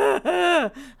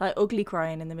like ugly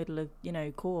crying in the middle of,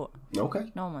 court.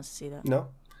 Okay. No one wants to see that. No.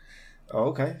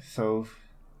 Okay, so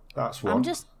that's one. I'm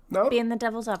just being the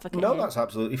devil's advocate. No, here. that's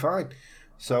absolutely fine.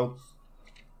 So,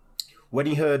 when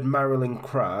he heard Marilyn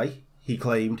cry, he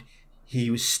claimed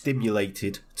he was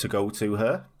stimulated to go to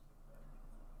her.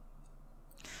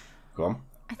 Go on.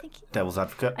 Devil's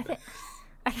advocate.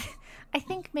 I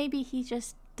think maybe he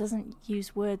just doesn't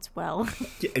use words well.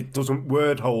 It doesn't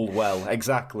word hold well,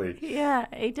 exactly. Yeah,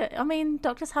 I mean,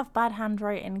 doctors have bad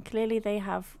handwriting. Clearly they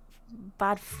have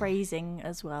bad phrasing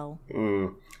as well.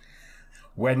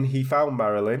 When he found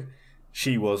Marilyn,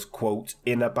 she was, quote,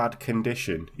 in a bad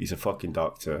condition. He's a fucking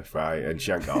doctor, right? And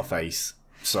she ain't got a face.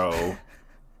 So,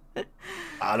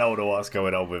 I don't know what's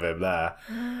going on with him there.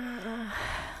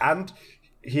 And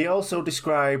he also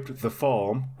described the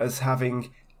form as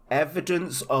having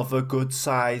evidence of a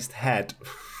good-sized head.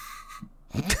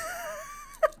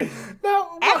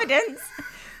 Now, evidence?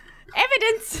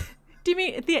 Do you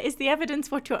mean is the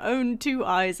evidence what your own two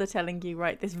eyes are telling you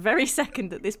right this very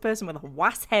second that this person with a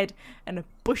was head and a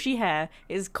bushy hair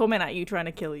is coming at you trying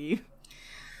to kill you?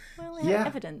 Well, they had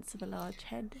evidence of a large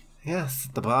head. Yes,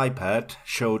 the biped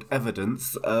showed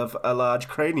evidence of a large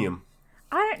cranium.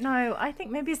 I don't know. I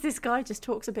think maybe this guy just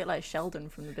talks a bit like Sheldon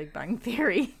from The Big Bang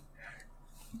Theory.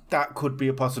 That could be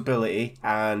a possibility,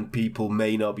 and people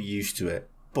may not be used to it.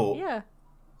 But yeah, I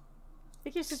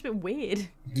think it's just a bit weird.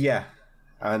 Yeah,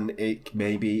 and it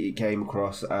came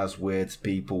across as weird to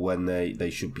people when they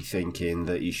should be thinking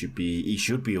that he should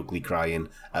be ugly crying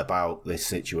about this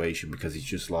situation because he's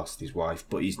just lost his wife,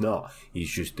 but he's not.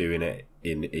 He's just doing it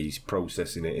he's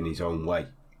processing it in his own way.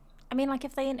 I mean, like,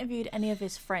 if they interviewed any of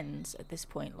his friends at this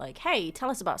point, like, hey, tell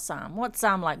us about Sam. What's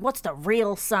Sam like? What's the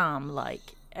real Sam like?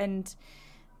 And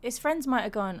his friends might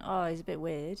have gone, oh, he's a bit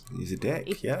weird. He's a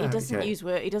dick, He doesn't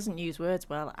use words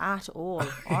well at all.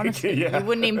 Honestly, you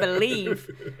wouldn't even believe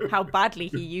how badly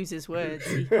he uses words.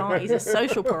 He can't. He's a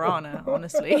social piranha,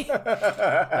 honestly. But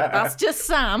that's just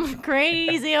Sam,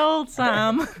 crazy old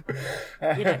Sam.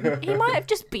 He might have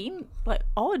just been like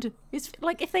odd. It's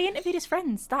like if they interviewed his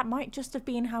friends, that might just have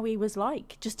been how he was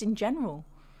like, just in general.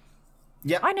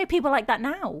 Yeah, I know people like that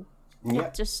now.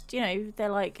 Yeah. Just, they're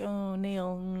like, oh,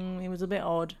 Neil, he was a bit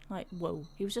odd. Like, whoa,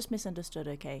 he was just misunderstood,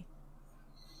 okay?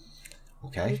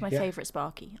 Okay, He's my favourite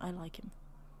Sparky. I like him.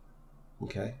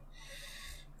 Okay.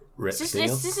 This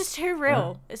is too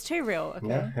real. Yeah. It's too real,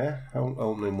 okay? Yeah.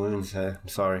 Opening wounds here. I'm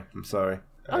sorry.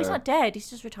 Oh, he's not dead.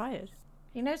 He's just retired.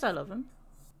 He knows I love him.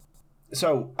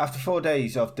 So, after 4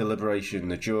 days of deliberation,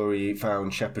 the jury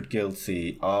found Sheppard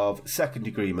guilty of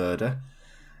second-degree murder,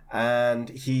 and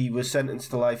he was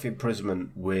sentenced to life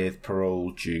imprisonment with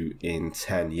parole due in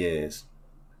 10 years.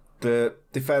 The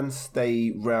defence,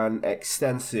 they ran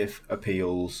extensive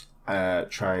appeals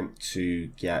trying to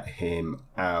get him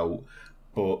out,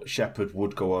 but Sheppard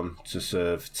would go on to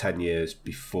serve 10 years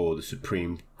before the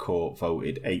Supreme Court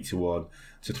voted 8-1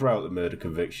 to throw out the murder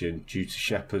conviction due to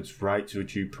Sheppard's right to a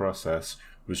due process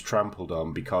was trampled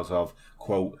on because of,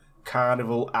 quote,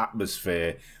 carnival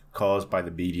atmosphere caused by the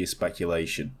media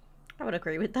speculation. I would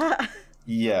agree with that.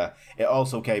 Yeah. It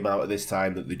also came out at this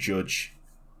time that the judge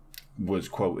was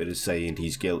quoted as saying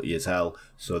he's guilty as hell,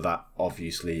 so that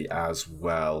obviously as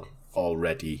well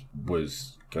already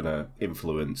was going to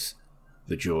influence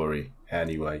the jury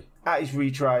anyway. At his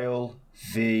retrial,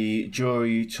 the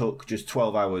jury took just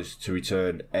 12 hours to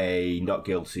return a not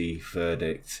guilty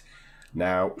verdict.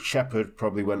 Now, Sheppard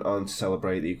probably went on to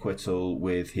celebrate the acquittal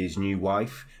with his new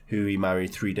wife, who he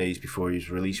married 3 days before he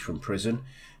was released from prison,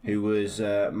 who was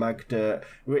Magda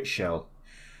Ritschel,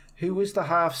 who was the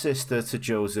half-sister to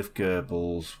Joseph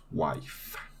Goebbels'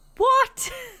 wife.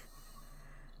 What?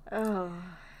 Oh,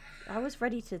 I was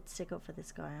ready to stick up for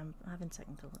this guy. I'm having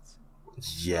second thoughts.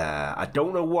 Yeah, I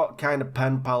don't know what kind of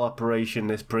pen pal operation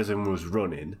this prison was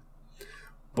running,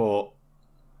 but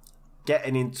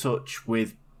getting in touch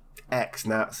with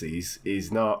ex-Nazis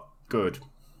is not good.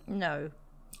 No.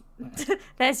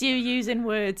 There's you using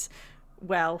words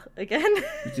well again.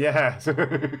 Yeah.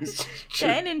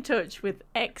 Getting in touch with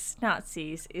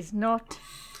ex-Nazis is not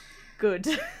good.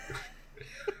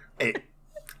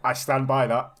 I stand by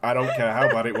that. I don't care how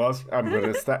bad it was. I'm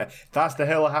going to that's the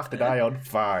hill I have to die on.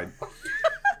 Fine.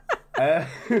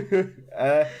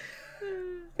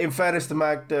 in fairness to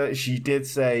Magda, she did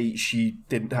say she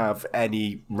didn't have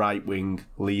any right-wing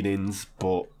leanings,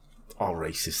 but all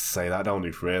racists say that, don't they,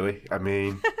 really? I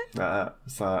mean, I'm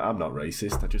not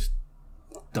racist, I just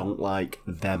don't like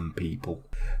them people.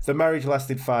 The marriage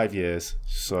lasted 5 years,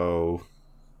 so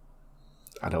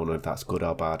I don't know if that's good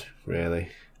or bad, really.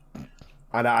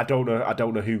 And I don't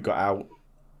know who got out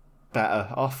better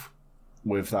off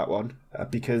with that one,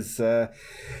 because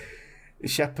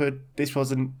Sheppard, his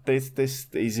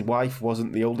wife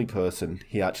wasn't the only person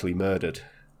he actually murdered.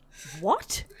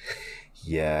 What?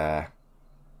 Yeah.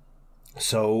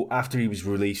 So after he was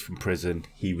released from prison,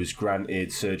 he was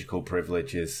granted surgical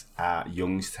privileges at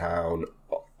Youngstown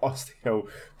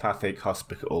Osteopathic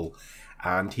Hospital,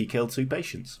 and he killed 2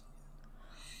 patients.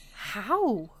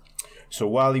 How? So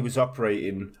while he was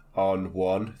operating on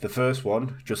one, the first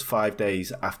one, just 5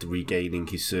 days after regaining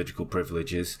his surgical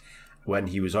privileges, when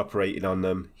he was operating on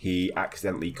them, he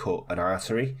accidentally cut an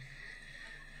artery.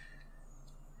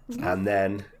 And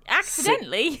then...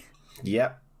 Accidentally?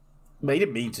 Yep. Well, he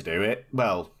didn't mean to do it.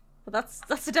 Well, that's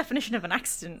the definition of an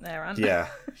accident there, Anne. Yeah.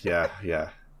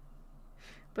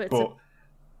 But it's a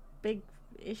big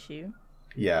issue.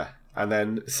 Yeah. And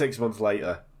then 6 months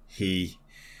later,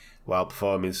 while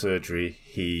performing surgery,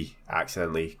 he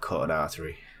accidentally cut an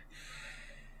artery.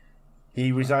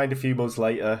 He resigned a few months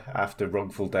later after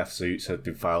wrongful death suits had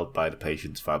been filed by the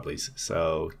patients' families.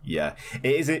 So, yeah.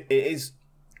 It is.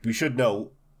 We should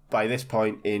know, by this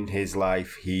point in his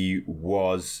life,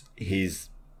 his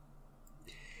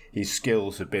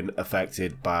skills had been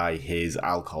affected by his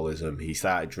alcoholism. He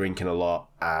started drinking a lot,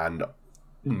 and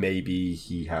maybe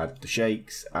he had the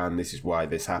shakes, and this is why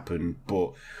this happened.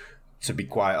 But to be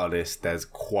quite honest, there's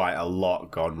quite a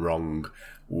lot gone wrong.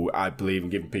 I believe in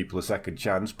giving people a second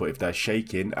chance, but if they're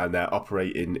shaking and they're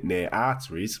operating near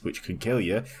arteries, which can kill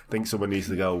you, I think someone needs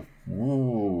to go,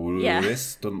 ooh,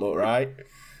 this doesn't look right.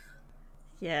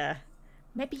 Yeah.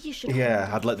 Maybe you should... Yeah,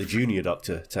 I'd let the junior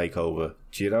doctor take over.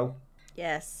 Do you know?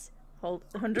 Yes. Hold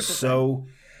 100%. So,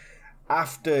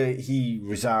 after he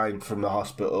resigned from the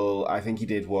hospital, I think he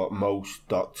did what most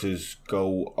doctors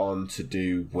go on to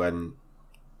do when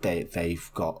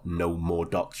they've got no more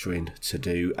doctoring to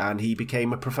do, and he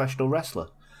became a professional wrestler.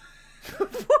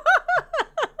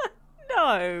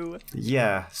 No.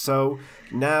 Yeah, so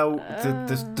now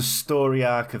the story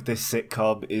arc of this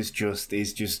sitcom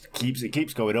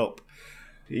keeps going up.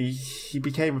 He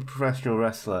became a professional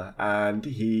wrestler, and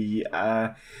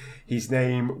his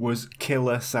name was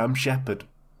Killer Sam Sheppard.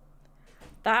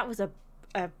 That was a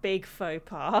big faux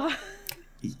pas.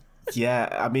 Yeah,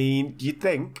 I mean, you'd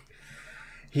think.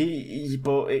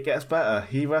 But it gets better.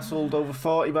 He wrestled over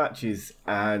 40 matches,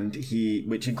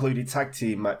 which included tag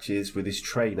team matches with his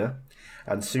trainer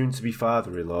and soon-to-be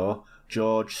father-in-law,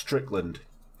 George Strickland.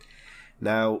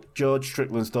 Now, George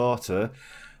Strickland's daughter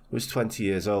was 20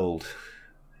 years old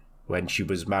when she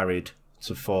was married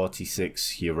to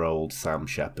 46-year-old Sam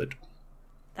Sheppard.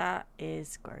 That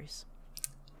is gross.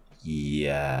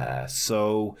 Yeah,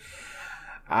 so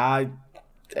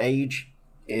age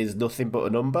is nothing but a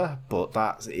number, but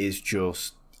that is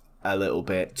just a little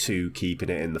bit to keeping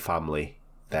it in the family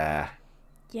there.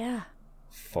 Yeah.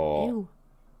 For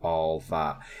all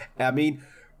that. I mean,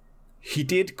 he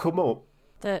did come up.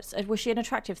 Was she an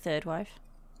attractive third wife?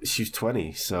 She was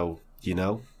 20, so,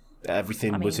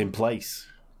 everything was in place.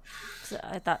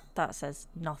 That says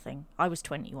nothing. I was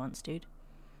 20 once, dude.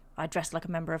 I dressed like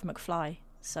a member of McFly,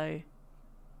 so...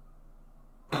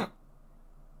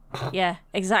 Yeah,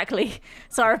 exactly.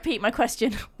 So I repeat my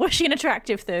question. Was she an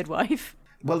attractive third wife?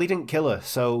 Well, he didn't kill her,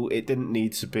 so it didn't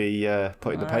need to be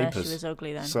put in the papers. She was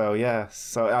ugly then. So, yeah.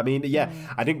 So, I mean, yeah,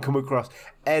 I didn't come across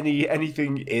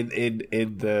anything in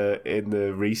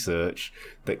the research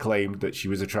that claimed that she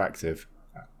was attractive.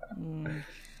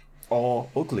 Or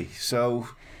ugly. So,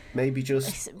 maybe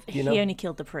just, He only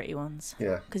killed the pretty ones.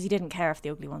 Yeah. Because he didn't care if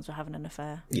the ugly ones were having an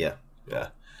affair. Yeah.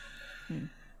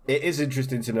 It is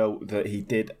interesting to note that he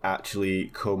did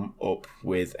actually come up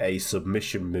with a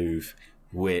submission move,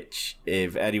 which,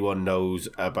 if anyone knows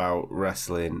about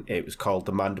wrestling, it was called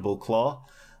the mandible claw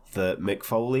that Mick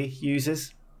Foley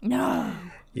uses. No.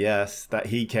 Yes, that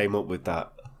he came up with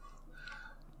that.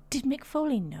 Did Mick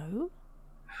Foley know?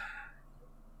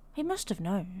 He must have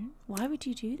known. Why would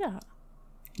you do that?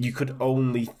 You could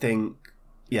only think,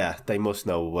 yeah, they must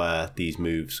know where these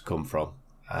moves come from.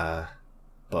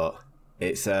 But...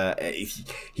 Sam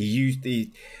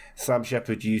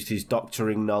Sheppard used his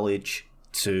doctoring knowledge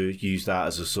to use that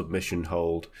as a submission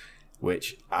hold,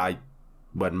 which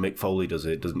when Mick Foley does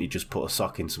it, doesn't he just put a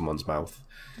sock in someone's mouth?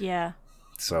 Yeah.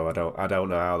 So I don't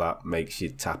know how that makes you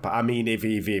tap out. I mean, if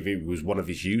it was one of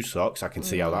his used socks, I can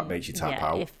see how that makes you tap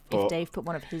out. If Dave put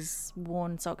one of his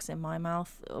worn socks in my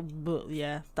mouth,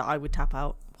 that I would tap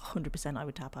out. 100% I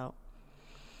would tap out.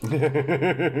 Ugh.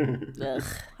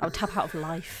 I would tap out of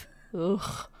life.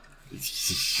 Ugh.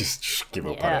 Just give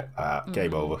up on it.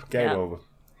 Game over. Game over.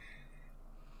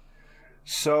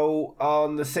 So,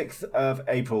 on the 6th of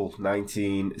April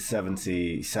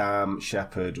 1970, Sam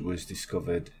Sheppard was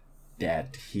discovered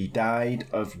dead. He died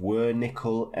of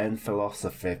Wernicke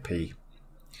encephalopathy.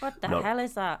 What the hell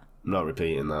is that? Not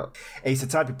repeating that. It's a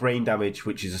type of brain damage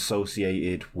which is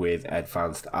associated with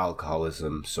advanced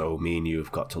alcoholism, so me and you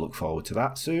have got to look forward to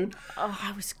that soon. Oh,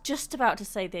 I was just about to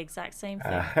say the exact same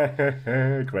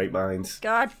thing. Great minds.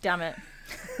 God damn it.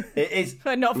 It is.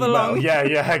 But not for long. Yeah,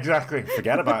 exactly.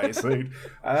 Forget about it soon.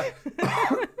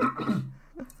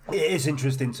 It is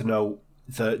interesting to know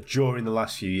that during the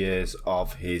last few years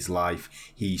of his life,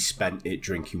 he spent it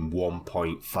drinking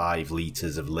 1.5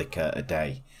 litres of liquor a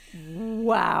day.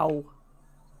 Wow.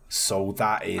 So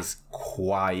that is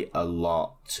quite a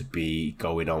lot to be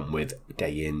going on with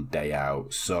day in, day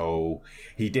out. So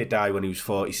he did die when he was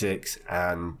 46,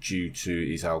 and due to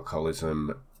his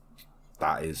alcoholism,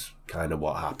 that is kind of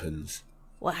what happens.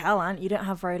 Well, hell, Ant, you don't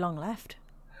have very long left.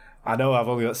 I know, I've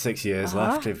only got 6 years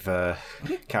left if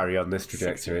carry on this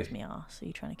trajectory. 6 years, me arse. Are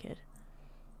you trying to kid?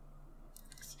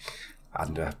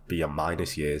 And be on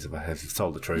minus years if I have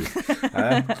told the truth.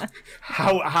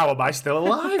 How am I still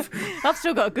alive? I've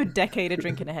still got a good decade of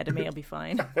drinking ahead of me. I'll be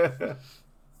fine.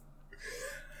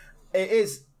 It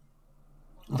is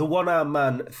the one-armed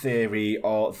man theory,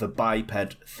 or the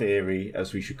biped theory,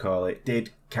 as we should call it, did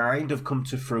kind of come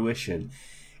to fruition.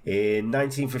 In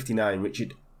 1959,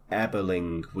 Richard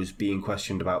Eberling was being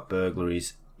questioned about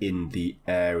burglaries in the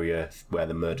area where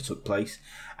the murder took place,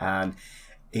 and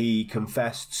he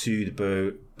confessed to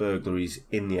the burglaries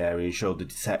in the area and showed the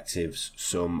detectives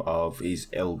some of his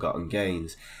ill-gotten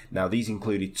gains. Now, these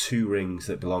included 2 rings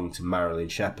that belonged to Marilyn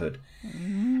Sheppard.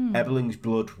 Eberling's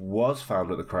blood was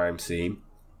found at the crime scene,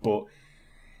 but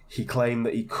he claimed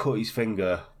that he cut his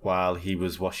finger while he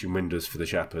was washing windows for the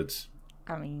Sheppards.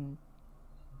 I mean,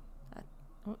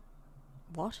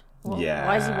 what? Yeah.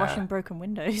 Why is he washing broken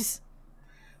windows?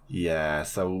 Yeah,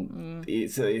 so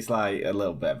it's like a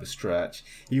little bit of a stretch.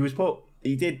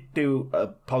 He did do a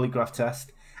polygraph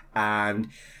test, and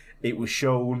it was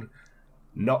shown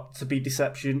not to be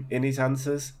deception in his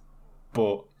answers.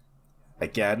 But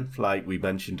again, like we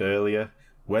mentioned earlier,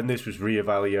 when this was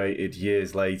reevaluated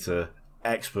years later,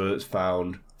 experts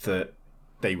found that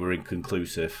they were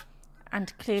inconclusive.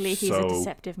 And clearly he's a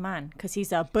deceptive man, because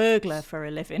he's a burglar for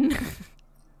a living.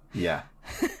 Yeah.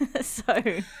 So...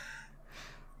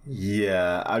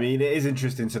 Yeah, I mean, it is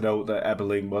interesting to note that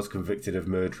Eberling was convicted of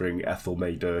murdering Ethel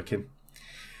May Durkin,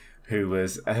 who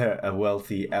was a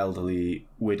wealthy elderly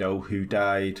widow who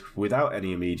died without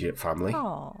any immediate family.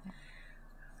 Aww.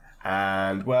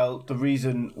 And, well, the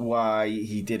reason why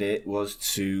he did it was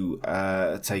to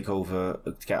take over,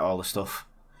 to get all the stuff.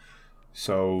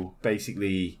 So,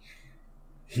 basically,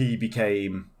 he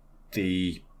became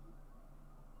the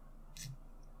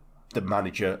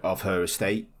manager of her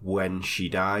estate when she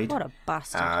died. What a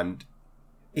bastard. And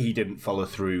he didn't follow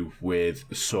through with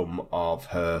some of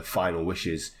her final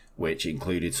wishes, which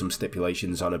included some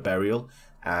stipulations on a burial,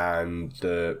 and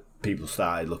the people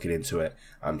started looking into it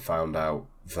and found out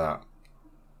that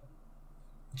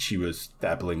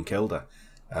Eberling killed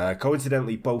her.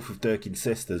 Coincidentally, both of Durkin's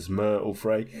sisters, Myrtle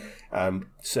Frey and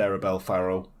Sarah Bell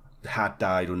Farrow, had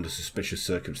died under suspicious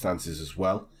circumstances as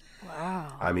well.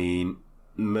 Wow. I mean,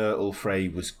 Myrtle Frey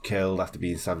was killed after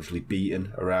being savagely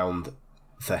beaten around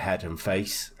the head and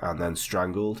face and then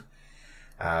strangled.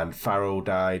 And Farrow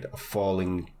died of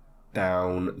falling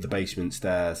down the basement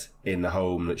stairs in the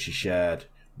home that she shared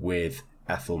with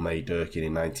Ethel May Durkin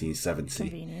in 1970.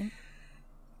 Convenient.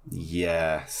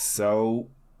 Yeah, so...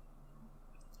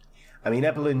 I mean,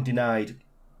 Eberling denied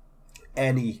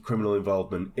any criminal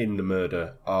involvement in the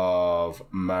murder of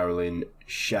Marilyn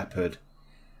Sheppard.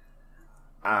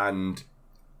 And...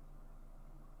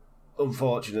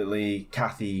 unfortunately,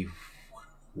 Kathy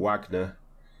Wagner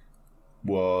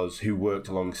who worked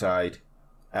alongside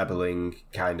Eberling,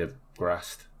 kind of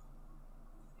grasped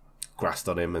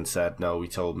on him and said, no, he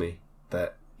told me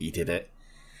that he did it.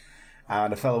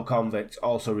 And a fellow convict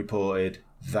also reported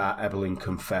that Eberling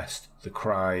confessed the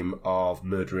crime of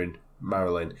murdering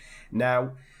Marilyn.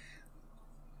 Now,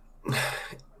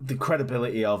 the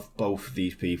credibility of both of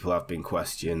these people have been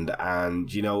questioned,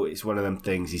 and, you know, it's one of them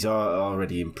things. He's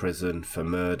already in prison for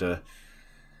murder.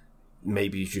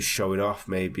 Maybe he's just showing off.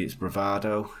 Maybe it's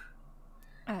bravado.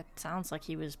 It sounds like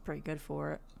he was pretty good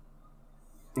for it.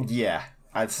 Yeah,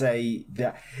 I'd say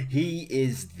that he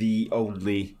is the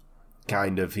only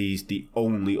he's the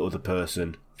only other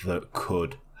person that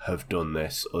could have done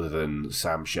this other than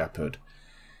Sam Sheppard.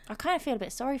 I kind of feel a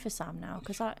bit sorry for Sam now,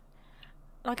 because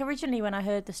originally when I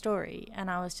heard the story and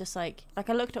I was just like I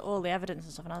looked at all the evidence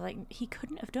and stuff and I was like, he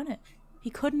couldn't have done it. He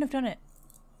couldn't have done it.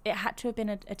 It had to have been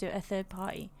a third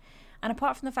party. And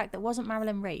apart from the fact that wasn't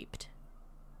Marilyn raped?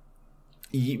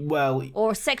 Well...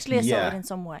 Or sexually assaulted in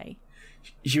some way?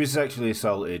 She was sexually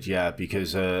assaulted, yeah,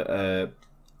 because her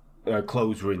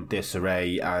clothes were in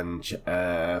disarray and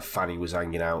Fanny was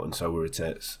hanging out and so were her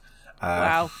tits.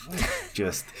 Wow.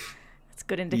 Just... That's a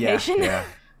good indication. Yeah.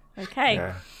 Okay.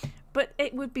 Yeah. But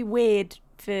it would be weird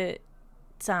for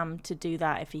Sam to do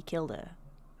that if he killed her.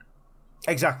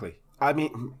 Exactly. I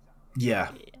mean, yeah.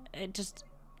 It just...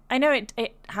 I know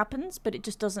it happens, but it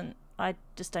just doesn't... I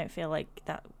just don't feel like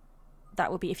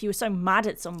that would be... If you were so mad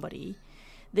at somebody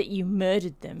that you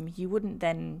murdered them, you wouldn't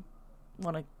then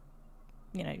want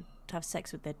to, to have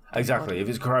sex with their exactly. body. If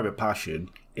it's a crime of passion,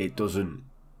 it doesn't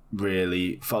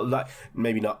really...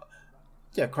 maybe not...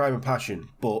 Yeah, crime of passion,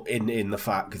 but in the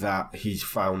fact that he's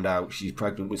found out she's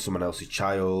pregnant with someone else's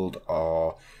child,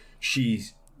 or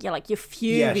she's... Yeah, like you're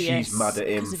furious. Yeah, she's mad at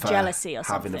him for jealousy or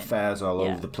having something. affairs all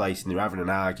over the place and they're having an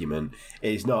argument.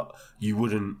 It's not... You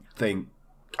wouldn't think,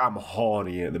 I'm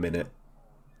horny at the minute.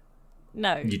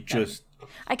 No. You just...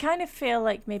 I kind of feel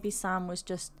like maybe Sam was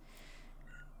just...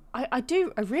 I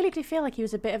really do feel like he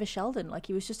was a bit of a Sheldon. Like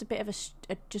he was just a bit of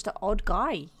just an odd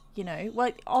guy,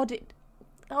 Well,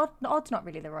 odd's not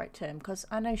really the right term, because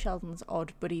I know Sheldon's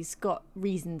odd, but he's got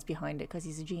reasons behind it because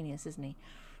he's a genius, isn't he?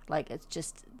 Like, it's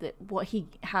just that what he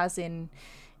has in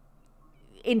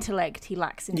intellect, he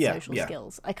lacks in social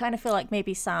skills. I kind of feel like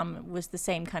maybe Sam was the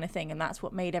same kind of thing, and that's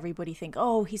what made everybody think,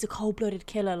 oh, he's a cold-blooded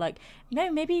killer. Like,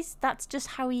 no, maybe that's just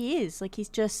how he is. Like, he's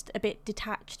just a bit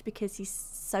detached because he's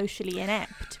socially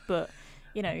inept, but,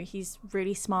 he's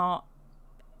really smart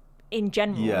in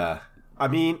general. Yeah. I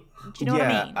mean... Do you know what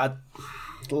I mean? I'd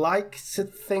like to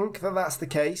think that that's the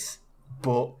case,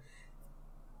 but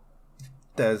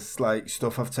there's,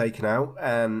 stuff I've taken out,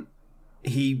 and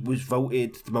he was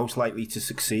voted the most likely to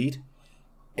succeed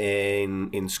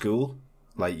in school.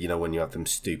 When you have them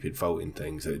stupid voting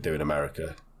things that they do in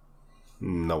America.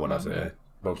 No one has it here.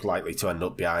 Most likely to end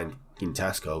up behind in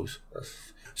Tesco's.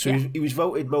 So he was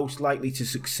voted most likely to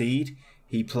succeed.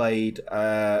 He played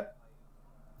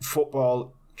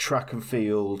football, track and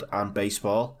field, and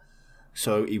baseball.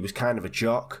 So he was kind of a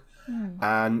jock.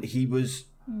 And he was...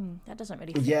 that doesn't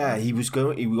really fit. Yeah, he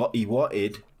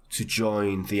wanted to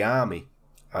join the army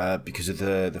because of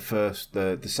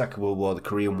the Second World War, the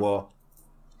Korean War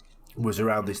was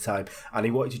around this time, and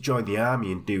he wanted to join the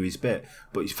army and do his bit,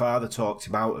 but his father talked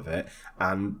him out of it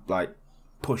and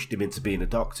pushed him into being a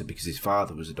doctor because his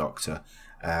father was a doctor,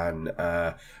 and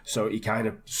so he kind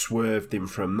of swerved him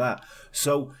from that.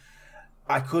 So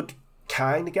I could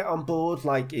kind of get on board,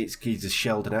 he's a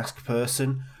Sheldon-esque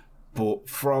person. But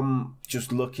from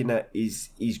just looking at his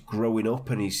growing up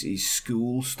and his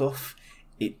school stuff,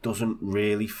 it doesn't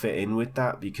really fit in with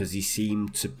that because he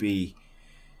seemed to be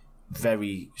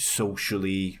very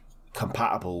socially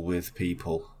compatible with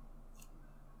people.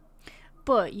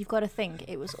 But you've got to think,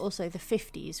 it was also the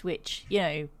 50s, which,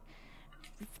 the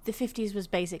 50s was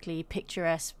basically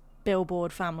picturesque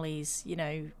billboard families,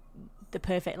 the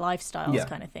perfect lifestyles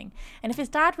kind of thing. And if his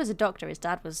dad was a doctor, his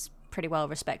dad was pretty well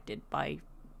respected by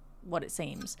what it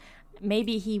seems.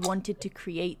 Maybe he wanted to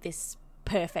create this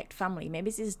perfect family. Maybe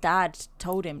his dad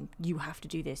told him, you have to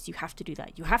do this, you have to do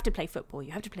that, you have to play football,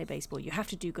 you have to play baseball, you have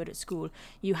to do good at school,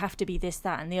 you have to be this,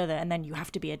 that and the other, and then you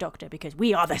have to be a doctor because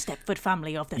we are the Stepford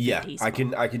family of the 50s.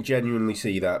 Yeah, I can genuinely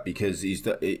see that because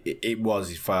it was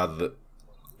his father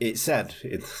that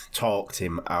it talked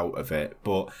him out of it,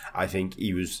 but I think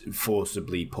he was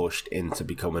forcibly pushed into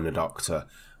becoming a doctor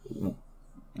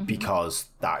because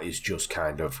that is just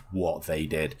kind of what they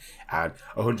did. And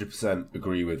 100%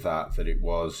 agree with that it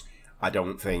was. I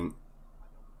don't think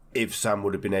if Sam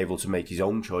would have been able to make his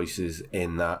own choices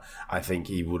in that, I think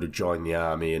he would have joined the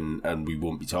army and we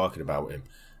wouldn't be talking about him.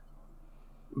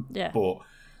 Yeah. But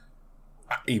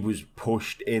he was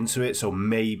pushed into it, so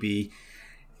maybe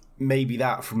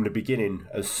that from the beginning,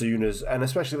 as soon as, and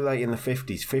especially in the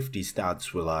 50s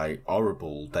dads were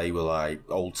horrible. They were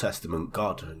Old Testament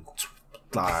God and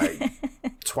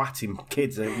twatting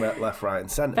kids left, right, and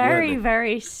centre. Very,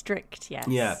 very strict, yes.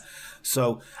 Yeah.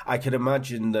 So I can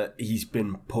imagine that he's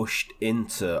been pushed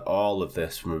into all of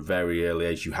this from a very early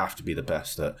age. You have to be the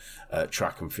best at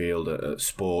track and field, at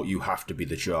sport. You have to be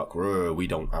the jock. We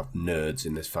don't have nerds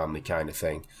in this family kind of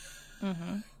thing.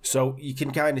 Mm-hmm. So you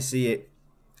can kind of see it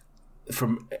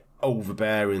from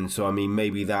overbearing. So, I mean,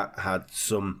 maybe that had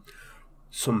some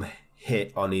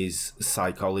hit on his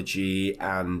psychology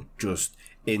and just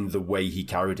in the way he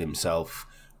carried himself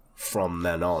from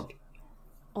then on.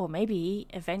 Or maybe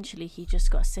eventually he just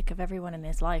got sick of everyone in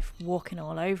his life walking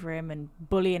all over him and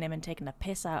bullying him and taking the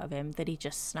piss out of him, that he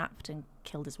just snapped and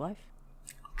killed his wife.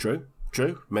 True.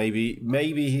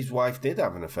 Maybe his wife did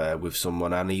have an affair with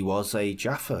someone and he was a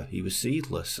Jaffa. He was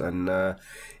seedless and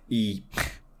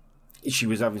she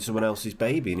was having someone else's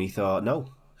baby and he thought,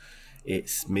 no,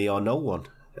 it's me or no one.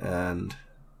 And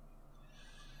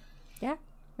yeah,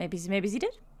 maybe he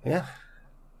did. Yeah.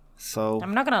 So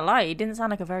I'm not gonna lie, he didn't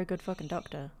sound like a very good fucking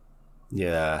doctor.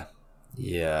 Yeah.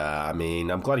 I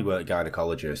mean, I'm glad he weren't a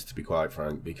gynecologist, to be quite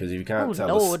frank, because if you can't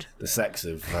tell the sex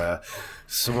of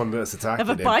someone that's attacking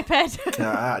him, of a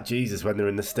biped. Jesus, when they're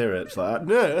in the stirrups, like,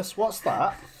 nurse, what's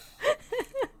that?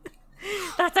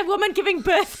 That's a woman giving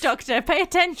birth, doctor. Pay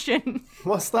attention.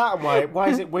 What's that? And why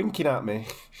is it winking at me?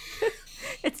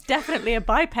 It's definitely a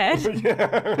biped.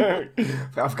 Yeah.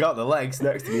 I've got the legs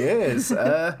next to my ears.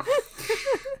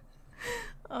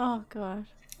 Oh, God.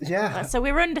 Yeah. So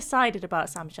we were undecided about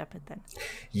Sam Sheppard then.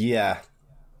 Yeah.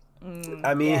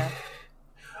 I mean,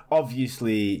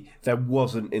 obviously, there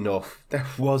wasn't enough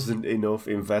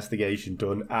investigation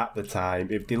done at the time.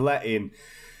 If they let in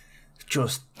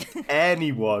just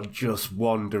anyone just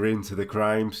wander into the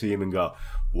crime scene and go,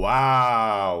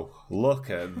 wow, look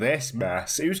at this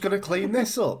mess. Who's going to clean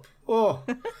this up? Oh.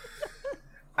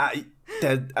 And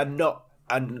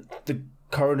the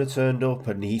coroner turned up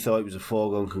and he thought it was a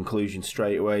foregone conclusion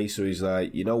straight away. So he's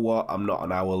like, you know what? I'm not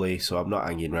an hourly, so I'm not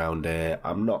hanging around here.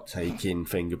 I'm not taking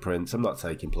fingerprints. I'm not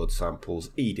taking blood samples.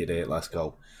 He did it. Let's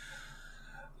go.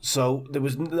 So there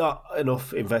was not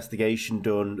enough investigation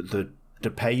done. The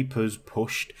papers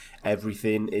pushed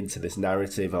everything into this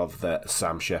narrative of that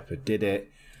Sam Sheppard did it.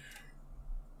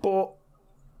 But,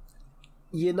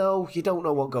 you know, you don't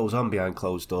know what goes on behind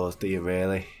closed doors, do you,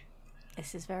 really?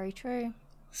 This is very true.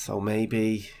 So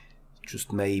maybe,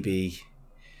 just maybe,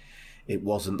 it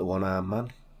wasn't the one-armed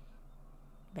man.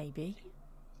 Maybe.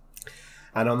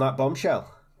 And on that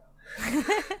bombshell,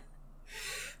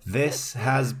 this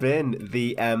has been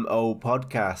the MO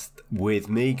Podcast with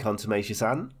me, Contumacious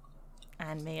Ann.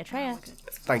 And me, Atreya.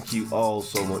 Thank you all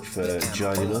so much for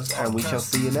joining us, and we shall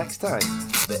see you next time.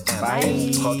 The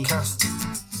MO Podcast.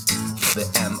 The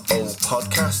MO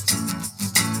Podcast.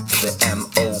 The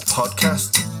MO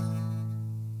Podcast.